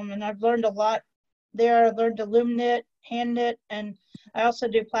Corner, and I've learned a lot there. I learned to loom knit, hand knit, and I also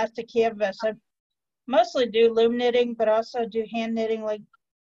do plastic canvas. I mostly do loom knitting, but I also do hand knitting, like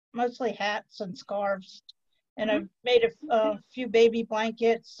mostly hats and scarves. And I've made a few baby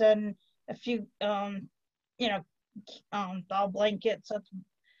blankets and a few, you know, doll blankets. That's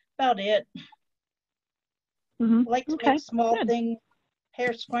about it. I like to make small things,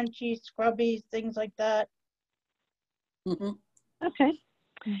 hair scrunchies, scrubbies, things like that. Okay.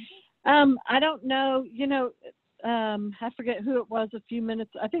 I don't know, you know, I forget who it was a few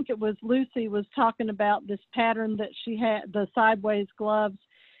minutes. I think it was Lucy was talking about this pattern that she had, the sideways gloves.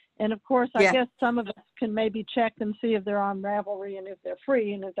 And of course, I guess some of us can maybe check and see if they're on Ravelry, and if they're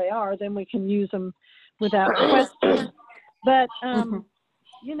free, and if they are, then we can use them without question. But,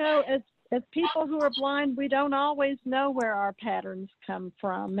 you know, as people who are blind, we don't always know where our patterns come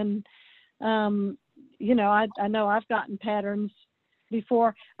from. And, you know, I know I've gotten patterns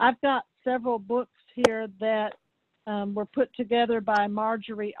before. I've got several books here that were put together by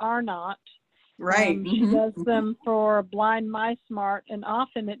Marjorie Arnott. Right. She does them for Blind My Smart, and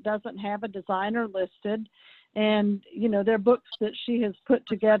often it doesn't have a designer listed. And, you know, they're books that she has put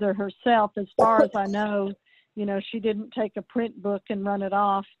together herself. As far as I know, you know, she didn't take a print book and run it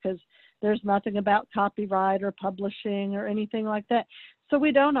off, because there's nothing about copyright or publishing or anything like that. So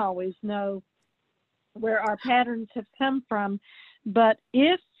we don't always know where our patterns have come from. But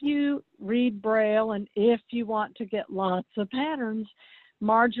if you read Braille and if you want to get lots of patterns,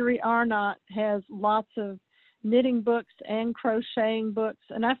 Marjorie Arnott has lots of knitting books and crocheting books.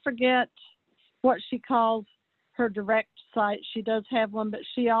 And I forget what she calls her direct site. She does have one, but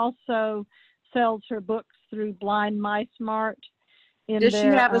she also sells her books through Blind My Smart. Does she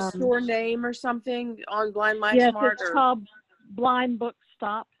have a store name or something on Blind My Smart? Yes, it's called Blind Book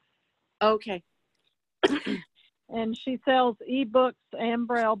Stop. Okay. And she sells ebooks and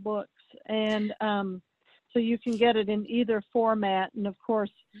Braille books, and so you can get it in either format. And of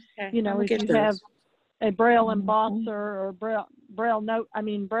course, you know, if you have a Braille embosser or Braille note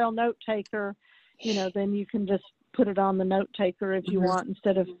taker, you know, then you can just put it on the note taker if you want,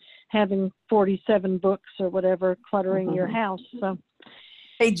 instead of having 47 books or whatever cluttering your house. So,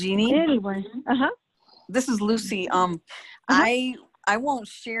 hey, Jeannie. Anyway, this is Lucy. I won't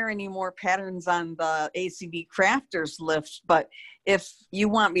share any more patterns on the ACB Crafters list, but if you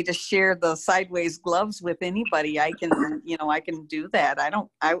want me to share the sideways gloves with anybody, I can, you know, I can do that. I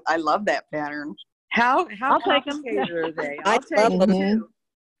love that pattern. How take them. complicated are they? I'll take them too.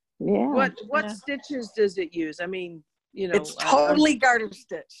 Yeah. What stitches does it use? I mean, you know, it's totally garter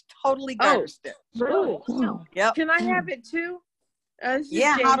stitch. Totally garter stitch. Really? Yep. Can I have it too? This is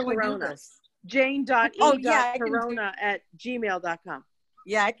yeah. Jane How do we Corona. do this? Jane.e.corona@gmail.com.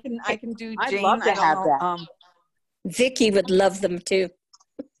 Yeah, I can do I'd Jane. love to have that. Vicky would love them too.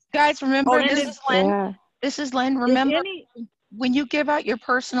 Guys, remember, this is Lynn. Yeah. This is Lynn. Remember, when you give out your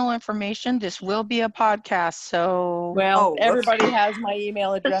personal information, this will be a podcast. So, everybody has my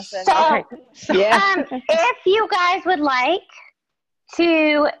email address. So, if you guys would like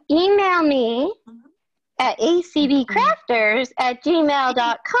to email me at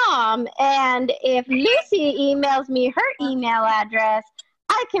acbcrafters@gmail.com, and if Lucy emails me her email address,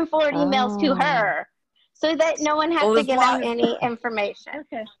 I can forward emails to her, so that no one has to give out any information.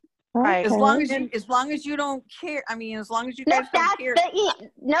 Okay. Right. As long as you don't care. I mean, as long as you guys don't care.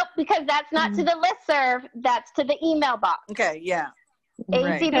 Nope, because that's not to the listserv. That's to the email box. Okay. Yeah.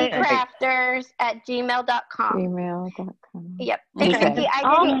 acbcrafters@gmail.com. Gmail.com. Yep. And Vicky, I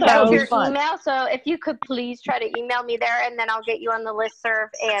didn't get your email, so if you could please try to email me there, and then I'll get you on the listserv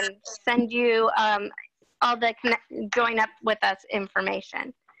and send you all the join up with us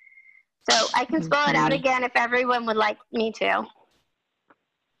information. So I can spell it out again if everyone would like me to.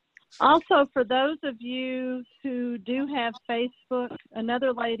 Also, for those of you who do have Facebook,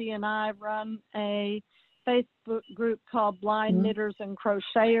 another lady and I run a Facebook group called Blind Knitters and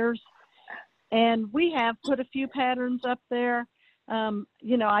Crocheters, and we have put a few patterns up there.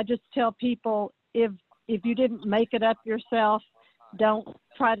 You know, I just tell people, if you didn't make it up yourself, don't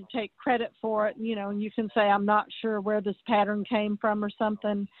try to take credit for it. You know, and you can say, I'm not sure where this pattern came from or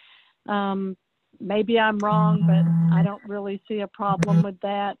something. maybe I'm wrong, but I don't really see a problem with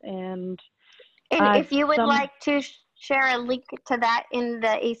that. And if you would like to share a link to that in the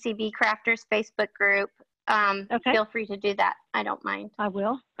ACB Crafters Facebook group, feel free to do that. I don't mind. I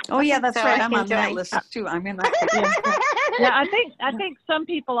will. Oh yeah, that's so right. I'm on that list too. I'm in that group. Yeah, I think some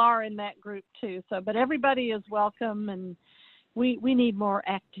people are in that group too. So, but everybody is welcome, and we need more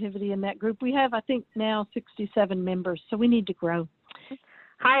activity in that group. We have, I think, now 67 members, so we need to grow.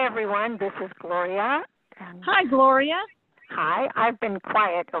 Hi everyone, this is Gloria. Hi Gloria. Hi, I've been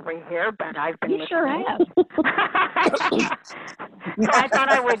quiet over here, but I've been listening. Sure have. So I thought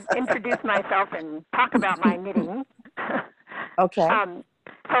I would introduce myself and talk about my knitting. Okay.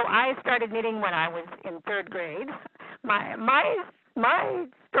 So I started knitting when I was in 3rd grade. My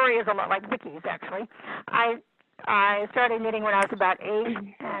story is a lot like Vicky's, actually. I started knitting when I was about 8,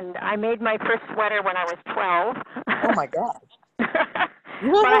 and I made my first sweater when I was 12. Oh my God.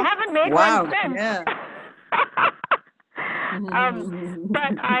 But I haven't made one since. Yeah.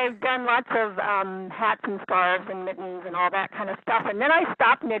 But I've done lots of hats and scarves and mittens and all that kind of stuff. And then I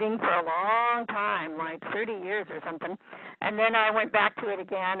stopped knitting for a long time, like 30 years or something. And then I went back to it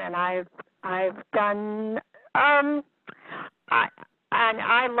again, and I've done and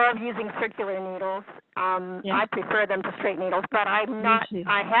I love using circular needles. I prefer them to straight needles, but I'm not.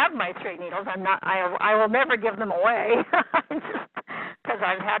 I have my straight needles. I'm not. I will never give them away, because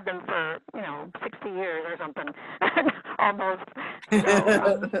I've had them for 60 years or something, almost.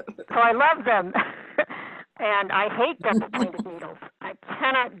 So I love them, and I hate double-pointed needles. I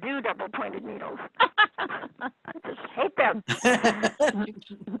cannot do double-pointed needles. I just hate them.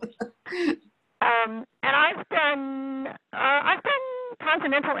 And I've done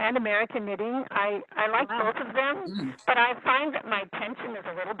continental and American knitting. I like both of them, but I find that my tension is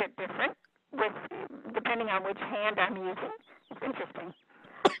a little bit different depending on which hand I'm using. It's interesting.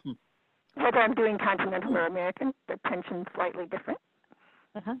 Whether I'm doing continental or American, the tension's slightly different.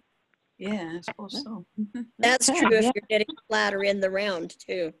 Yeah, I suppose so. That's true if you're knitting flat or in the round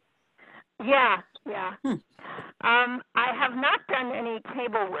too. Yeah. I have not done any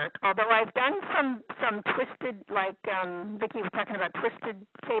cable work, although I've done some twisted, like Vicki was talking about twisted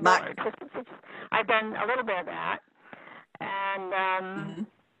cable or twisted stitches. I've done a little bit of that, and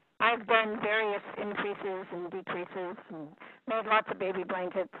I've done various increases and decreases, and made lots of baby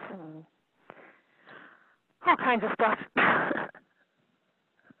blankets and all kinds of stuff.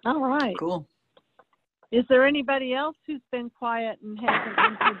 All right. Cool. Is there anybody else who's been quiet and hasn't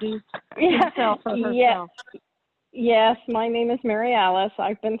introduced himself or herself? Yes, my name is Mary Alice.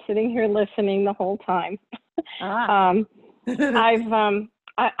 I've been sitting here listening the whole time. I'm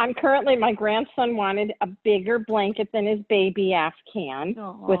currently, my grandson wanted a bigger blanket than his baby Afghan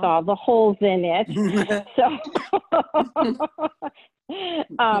with all the holes in it. So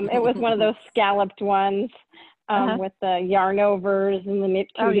it was one of those scalloped ones. With the yarn overs and the knit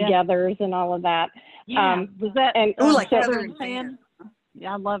togethers and all of that. Was that like feather and fan?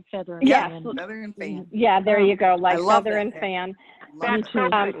 Yeah, I love feather and fan. Feather and fan. Yeah, there you go, like feather and fan. But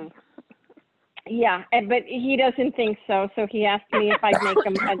he doesn't think so. So he asked me if I'd make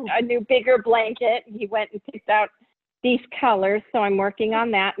him a new, bigger blanket. He went and picked out these colors, so I'm working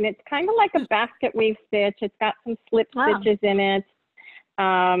on that. And it's kind of like a basket weave stitch. It's got some slip stitches in it.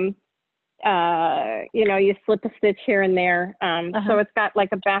 You slip a stitch here and there. So it's got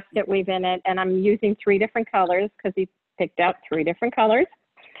like a basket weave in it, and I'm using 3 different colors because he picked out 3 different colors.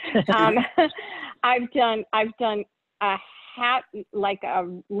 I've done a hat, like a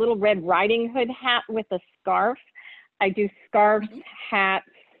little Red Riding Hood hat with a scarf. I do scarves, hats,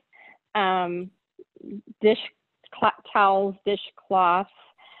 dish towels, dishcloths,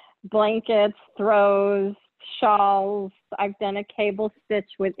 blankets, throws, shawls. I've done a cable stitch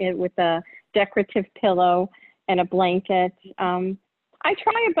with a decorative pillow and a blanket. I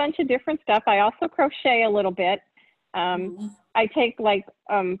try a bunch of different stuff. I also crochet a little bit. I take like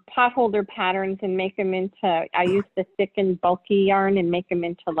pot holder patterns and make them into, I use the thick and bulky yarn and make them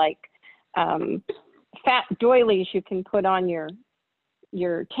into like fat doilies you can put on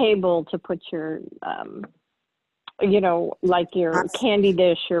your table to put your like your candy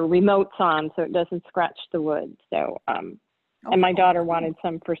dish or remotes on so it doesn't scratch the wood. So, and my daughter wanted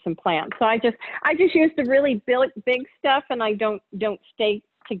some for some plants. So I just use the really big stuff, and I don't stay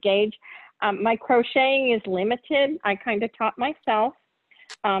to gauge. My crocheting is limited. I kind of taught myself.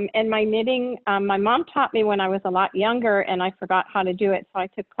 And my knitting, my mom taught me when I was a lot younger, and I forgot how to do it. So I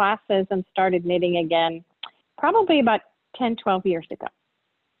took classes and started knitting again, probably about 10, 12 years ago.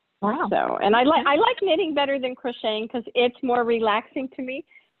 Wow. So, and I like knitting better than crocheting because it's more relaxing to me.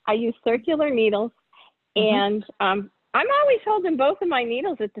 I use circular needles, and I'm always holding both of my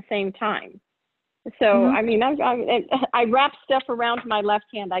needles at the same time. So, I mean, I wrap stuff around my left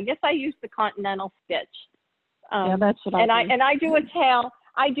hand. I guess I use the continental stitch. Yeah, that's what I do. And I do a tail.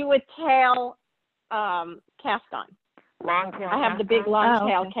 I do a tail cast on. Long tail. I have the big long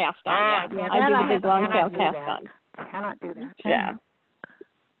tail cast on. Yeah, I do the big long tail cast on. I cannot do that. Yeah,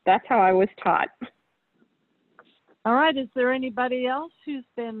 that's how I was taught. All right. Is there anybody else who's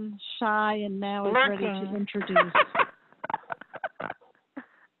been shy and now is ready to introduce?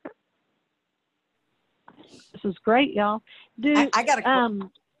 This is great, y'all. I got a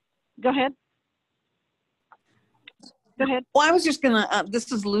go ahead. Go ahead. Well, I was just gonna.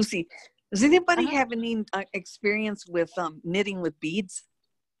 This is Lucy. Does anybody have any experience with knitting with beads?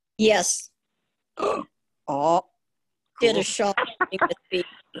 Yes. Oh. Cool. Did a shawl with beads.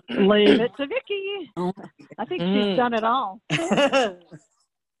 Leave it to Vicki. I think she's done it all.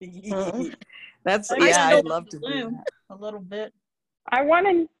 That's I'd love to do that. A little bit. I want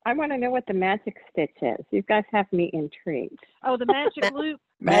to know what the magic stitch is. You guys have me intrigued. Oh, the magic loop.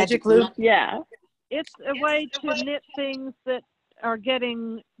 Magic loop. Yeah. It's a way to knit things that are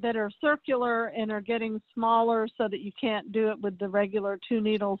circular and are getting smaller so that you can't do it with the regular 2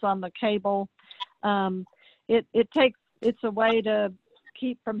 needles on the cable. It's a way to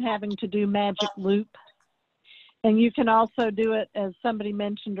keep from having to do magic loop. And you can also do it, as somebody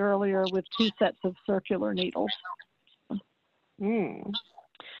mentioned earlier, with 2 sets of circular needles.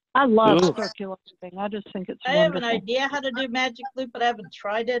 I love circular looping. I just think it's wonderful. I have an idea how to do magic loop, but I haven't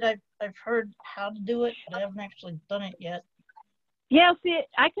tried it. I've heard how to do it, but I haven't actually done it yet. Yeah, see,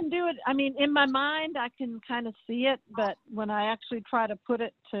 I can do it. I mean, in my mind, I can kind of see it, but when I actually try to put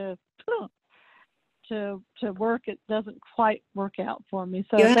it to work, it doesn't quite work out for me.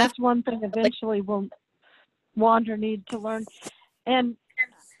 So that's one thing eventually Wander need to learn. And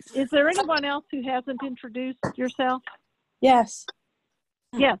is there anyone else who hasn't introduced yourself? Yes.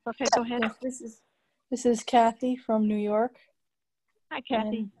 Yes. Okay, go ahead. Yes, this is Kathy from New York. Hi,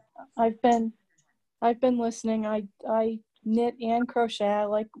 Kathy. And I've been listening. I knit and crochet. I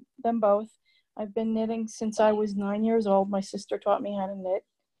like them both. I've been knitting since I was 9 years old. My sister taught me how to knit,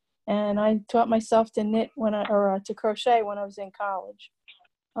 and I taught myself to knit to crochet when I was in college.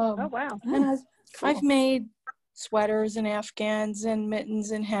 Oh wow! And I've made sweaters and afghans and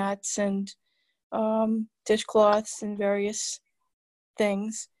mittens and hats and dishcloths and various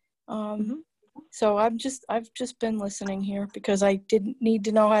things. So I've just been listening here because I didn't need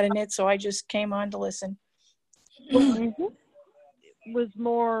to know how to knit, so I just came on to listen. Was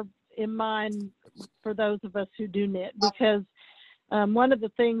more in mind for those of us who do knit, because one of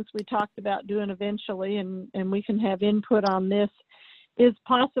the things we talked about doing eventually, and we can have input on this, is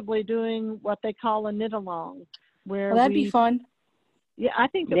possibly doing what they call a knit along, where that'd be fun. Yeah, I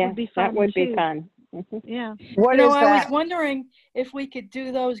think it would be fun. That would too. be fun. Yeah. What is that? I was wondering if we could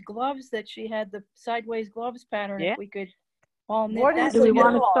do those gloves that she had, the sideways gloves pattern. Yeah. If we could all knit that. Do we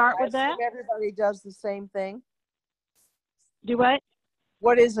want to start with that? Everybody does the same thing. Do what?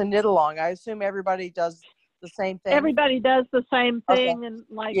 What is a knit along? I assume everybody does the same thing. Everybody does the same thing, and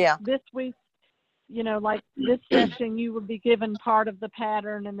this week, like this session, you would be given part of the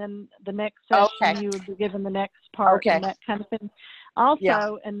pattern, and then the next session you would be given the next part, and that kind of thing.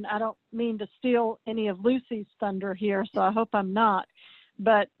 Also, and I don't mean to steal any of Lucy's thunder here, so I hope I'm not,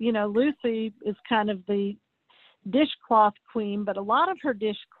 but Lucy is kind of the dishcloth queen, but a lot of her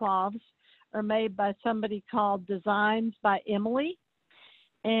dishcloths are made by somebody called Designs by Emily,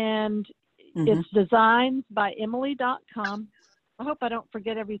 and it's designsbyemily.com. I hope I don't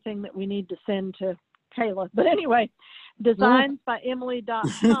forget everything that we need to send to Kayla, but anyway,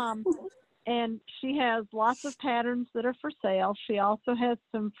 designsbyemily.com. And she has lots of patterns that are for sale. She also has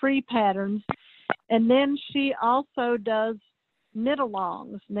some free patterns. And then she also does knit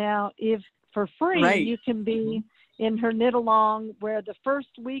alongs. Now, if for free, you can be in her knit along, where the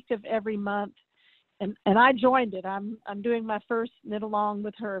first week of every month, and I joined it. I'm doing my first knit along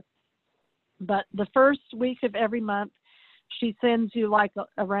with her. But the first week of every month, she sends you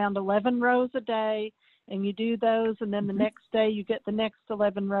around 11 rows a day, and you do those, and then the next day you get the next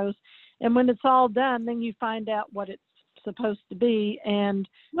 11 rows. And when it's all done, then you find out what it's supposed to be, and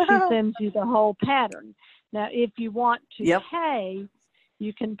she sends you the whole pattern. Now, if you want to pay,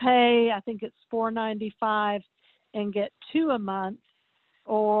 you can pay, I think it's $4.95 and get 2 a month,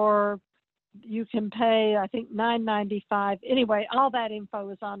 or you can pay, I think, $9.95. Anyway, all that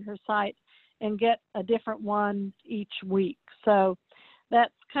info is on her site, and get a different one each week. So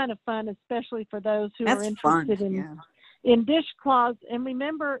that's kind of fun, especially for those who are interested in dishcloths. And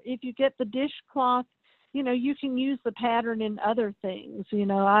remember, if you get the dishcloth, you can use the pattern in other things.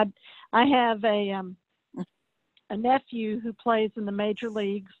 I have a nephew who plays in the major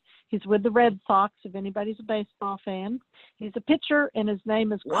leagues. He's with the Red Sox, if anybody's a baseball fan. He's a pitcher, and his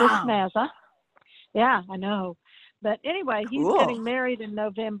name is Chris Mazza. Yeah, I know. But anyway, he's getting married in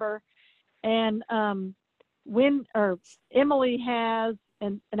November. And Emily has,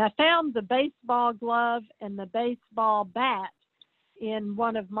 and I found the baseball glove and the baseball bat in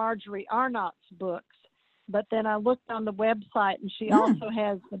one of Marjorie Arnott's books. But then I looked on the website, and she also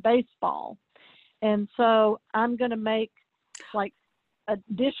has the baseball. And so I'm going to make like a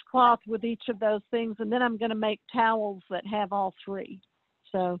dishcloth with each of those things, and then I'm going to make towels that have all three.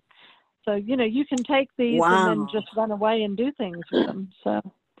 So you know, you can take these and then just run away and do things with them. So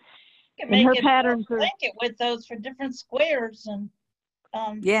You can and her make patterns a are blanket with those for different squares and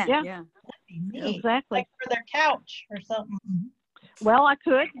yeah. that'd be neat. Exactly. Like for their couch or something. Well, I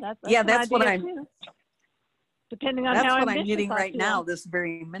could. That's that's what I'm. too. Depending on That's how what I'm ambitious knitting I right feel. now, this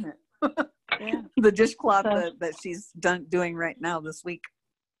very minute. Yeah. The dishcloth So- that she's doing right now this week.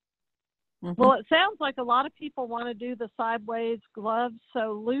 Well, it sounds like a lot of people want to do the sideways gloves.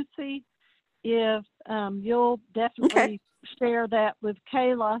 So Lucy, if you'll definitely share that with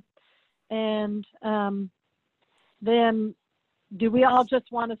Kayla, and then do we all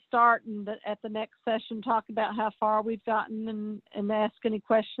just want to start and at the next session talk about how far we've gotten and ask any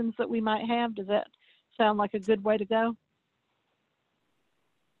questions that we might have? Does that sound like a good way to go?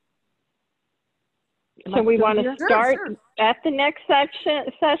 So we want to start at the next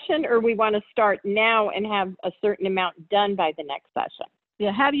session, or we want to start now and have a certain amount done by the next session?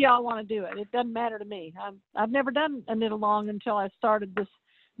 Yeah, how do y'all want to do it? It doesn't matter to me. I've never done a knit along until I started this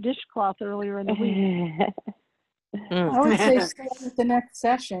dishcloth earlier in the week. I would say start with the next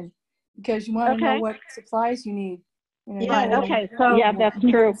session because you want to know what supplies you need. You know, Right. Okay. So yeah, that's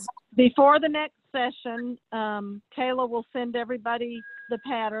true. Before the next session, Kayla will send everybody the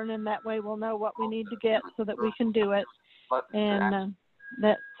pattern, and that way we'll know what we need to get so that we can do it. And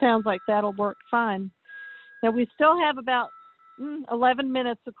that sounds like that'll work fine. Now we still have about 11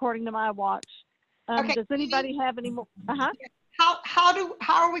 minutes according to my watch. Does anybody have any more? How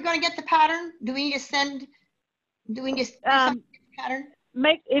are we going to get the pattern? Do we just pattern?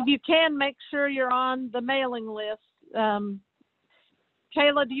 If you can, make sure you're on the mailing list.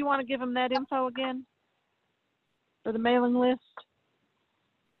 Kayla, do you want to give them that info again for the mailing list?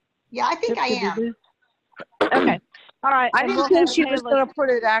 Yeah, I think I am. Okay. All right. I didn't think she was going to put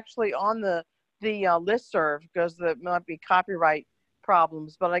it actually on the listserv because there might be copyright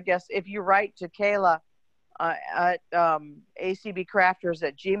problems. But I guess if you write to Kayla at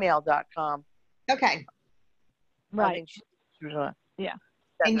acbcrafters@gmail.com. Okay. Right. I think she was gonna, yeah.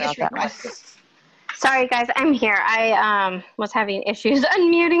 Sorry, guys, I'm here. I was having issues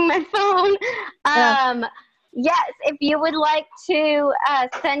unmuting my phone. Yes, if you would like to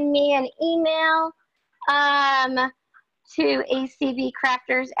send me an email to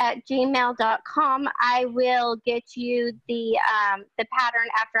acbcrafters@gmail.com, I will get you the pattern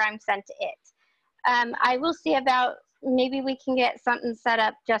after I'm sent it. I will see about maybe we can get something set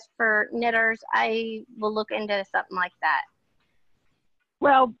up just for knitters. I will look into something like that.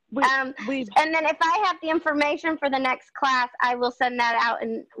 Well, and then if I have the information for the next class, I will send that out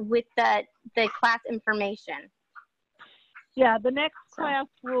with the class information. Yeah, the next class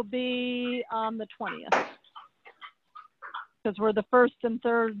will be on the 20th because we're the first and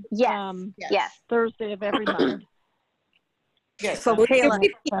third Thursday of every month. Yes. So Kayla,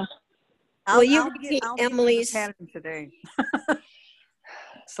 I'll get Emily's pattern today,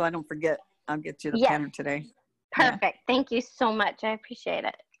 so I don't forget. I'll get you the pattern today. Perfect. Yeah. Thank you so much. I appreciate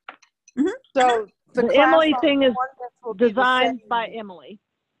it. So the Emily thing is designed by Emily.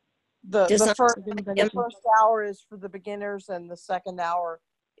 The first hour is for the beginners, and the second hour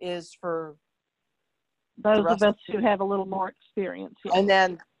is for those of us who have a little more experience. Yeah. And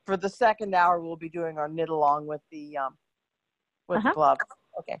then for the second hour, we'll be doing our knit along with the the gloves.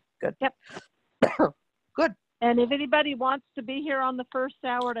 Okay, good. Yep. Good. And if anybody wants to be here on the first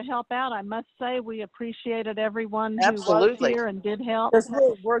hour to help out, I must say we appreciated everyone who was here and did help.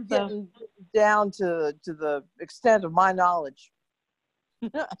 We're getting down to the extent of my knowledge.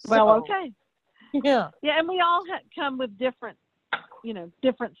 Well, okay. Yeah. Yeah, and we all come with different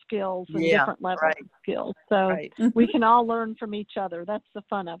skills and different levels of skills. So we can all learn from each other. That's the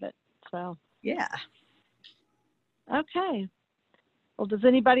fun of it. So yeah. Okay. Well, does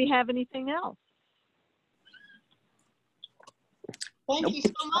anybody have anything else? Thank you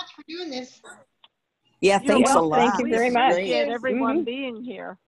so much for doing this. Yeah, thanks a lot. Thank you very much. Appreciate everyone being here.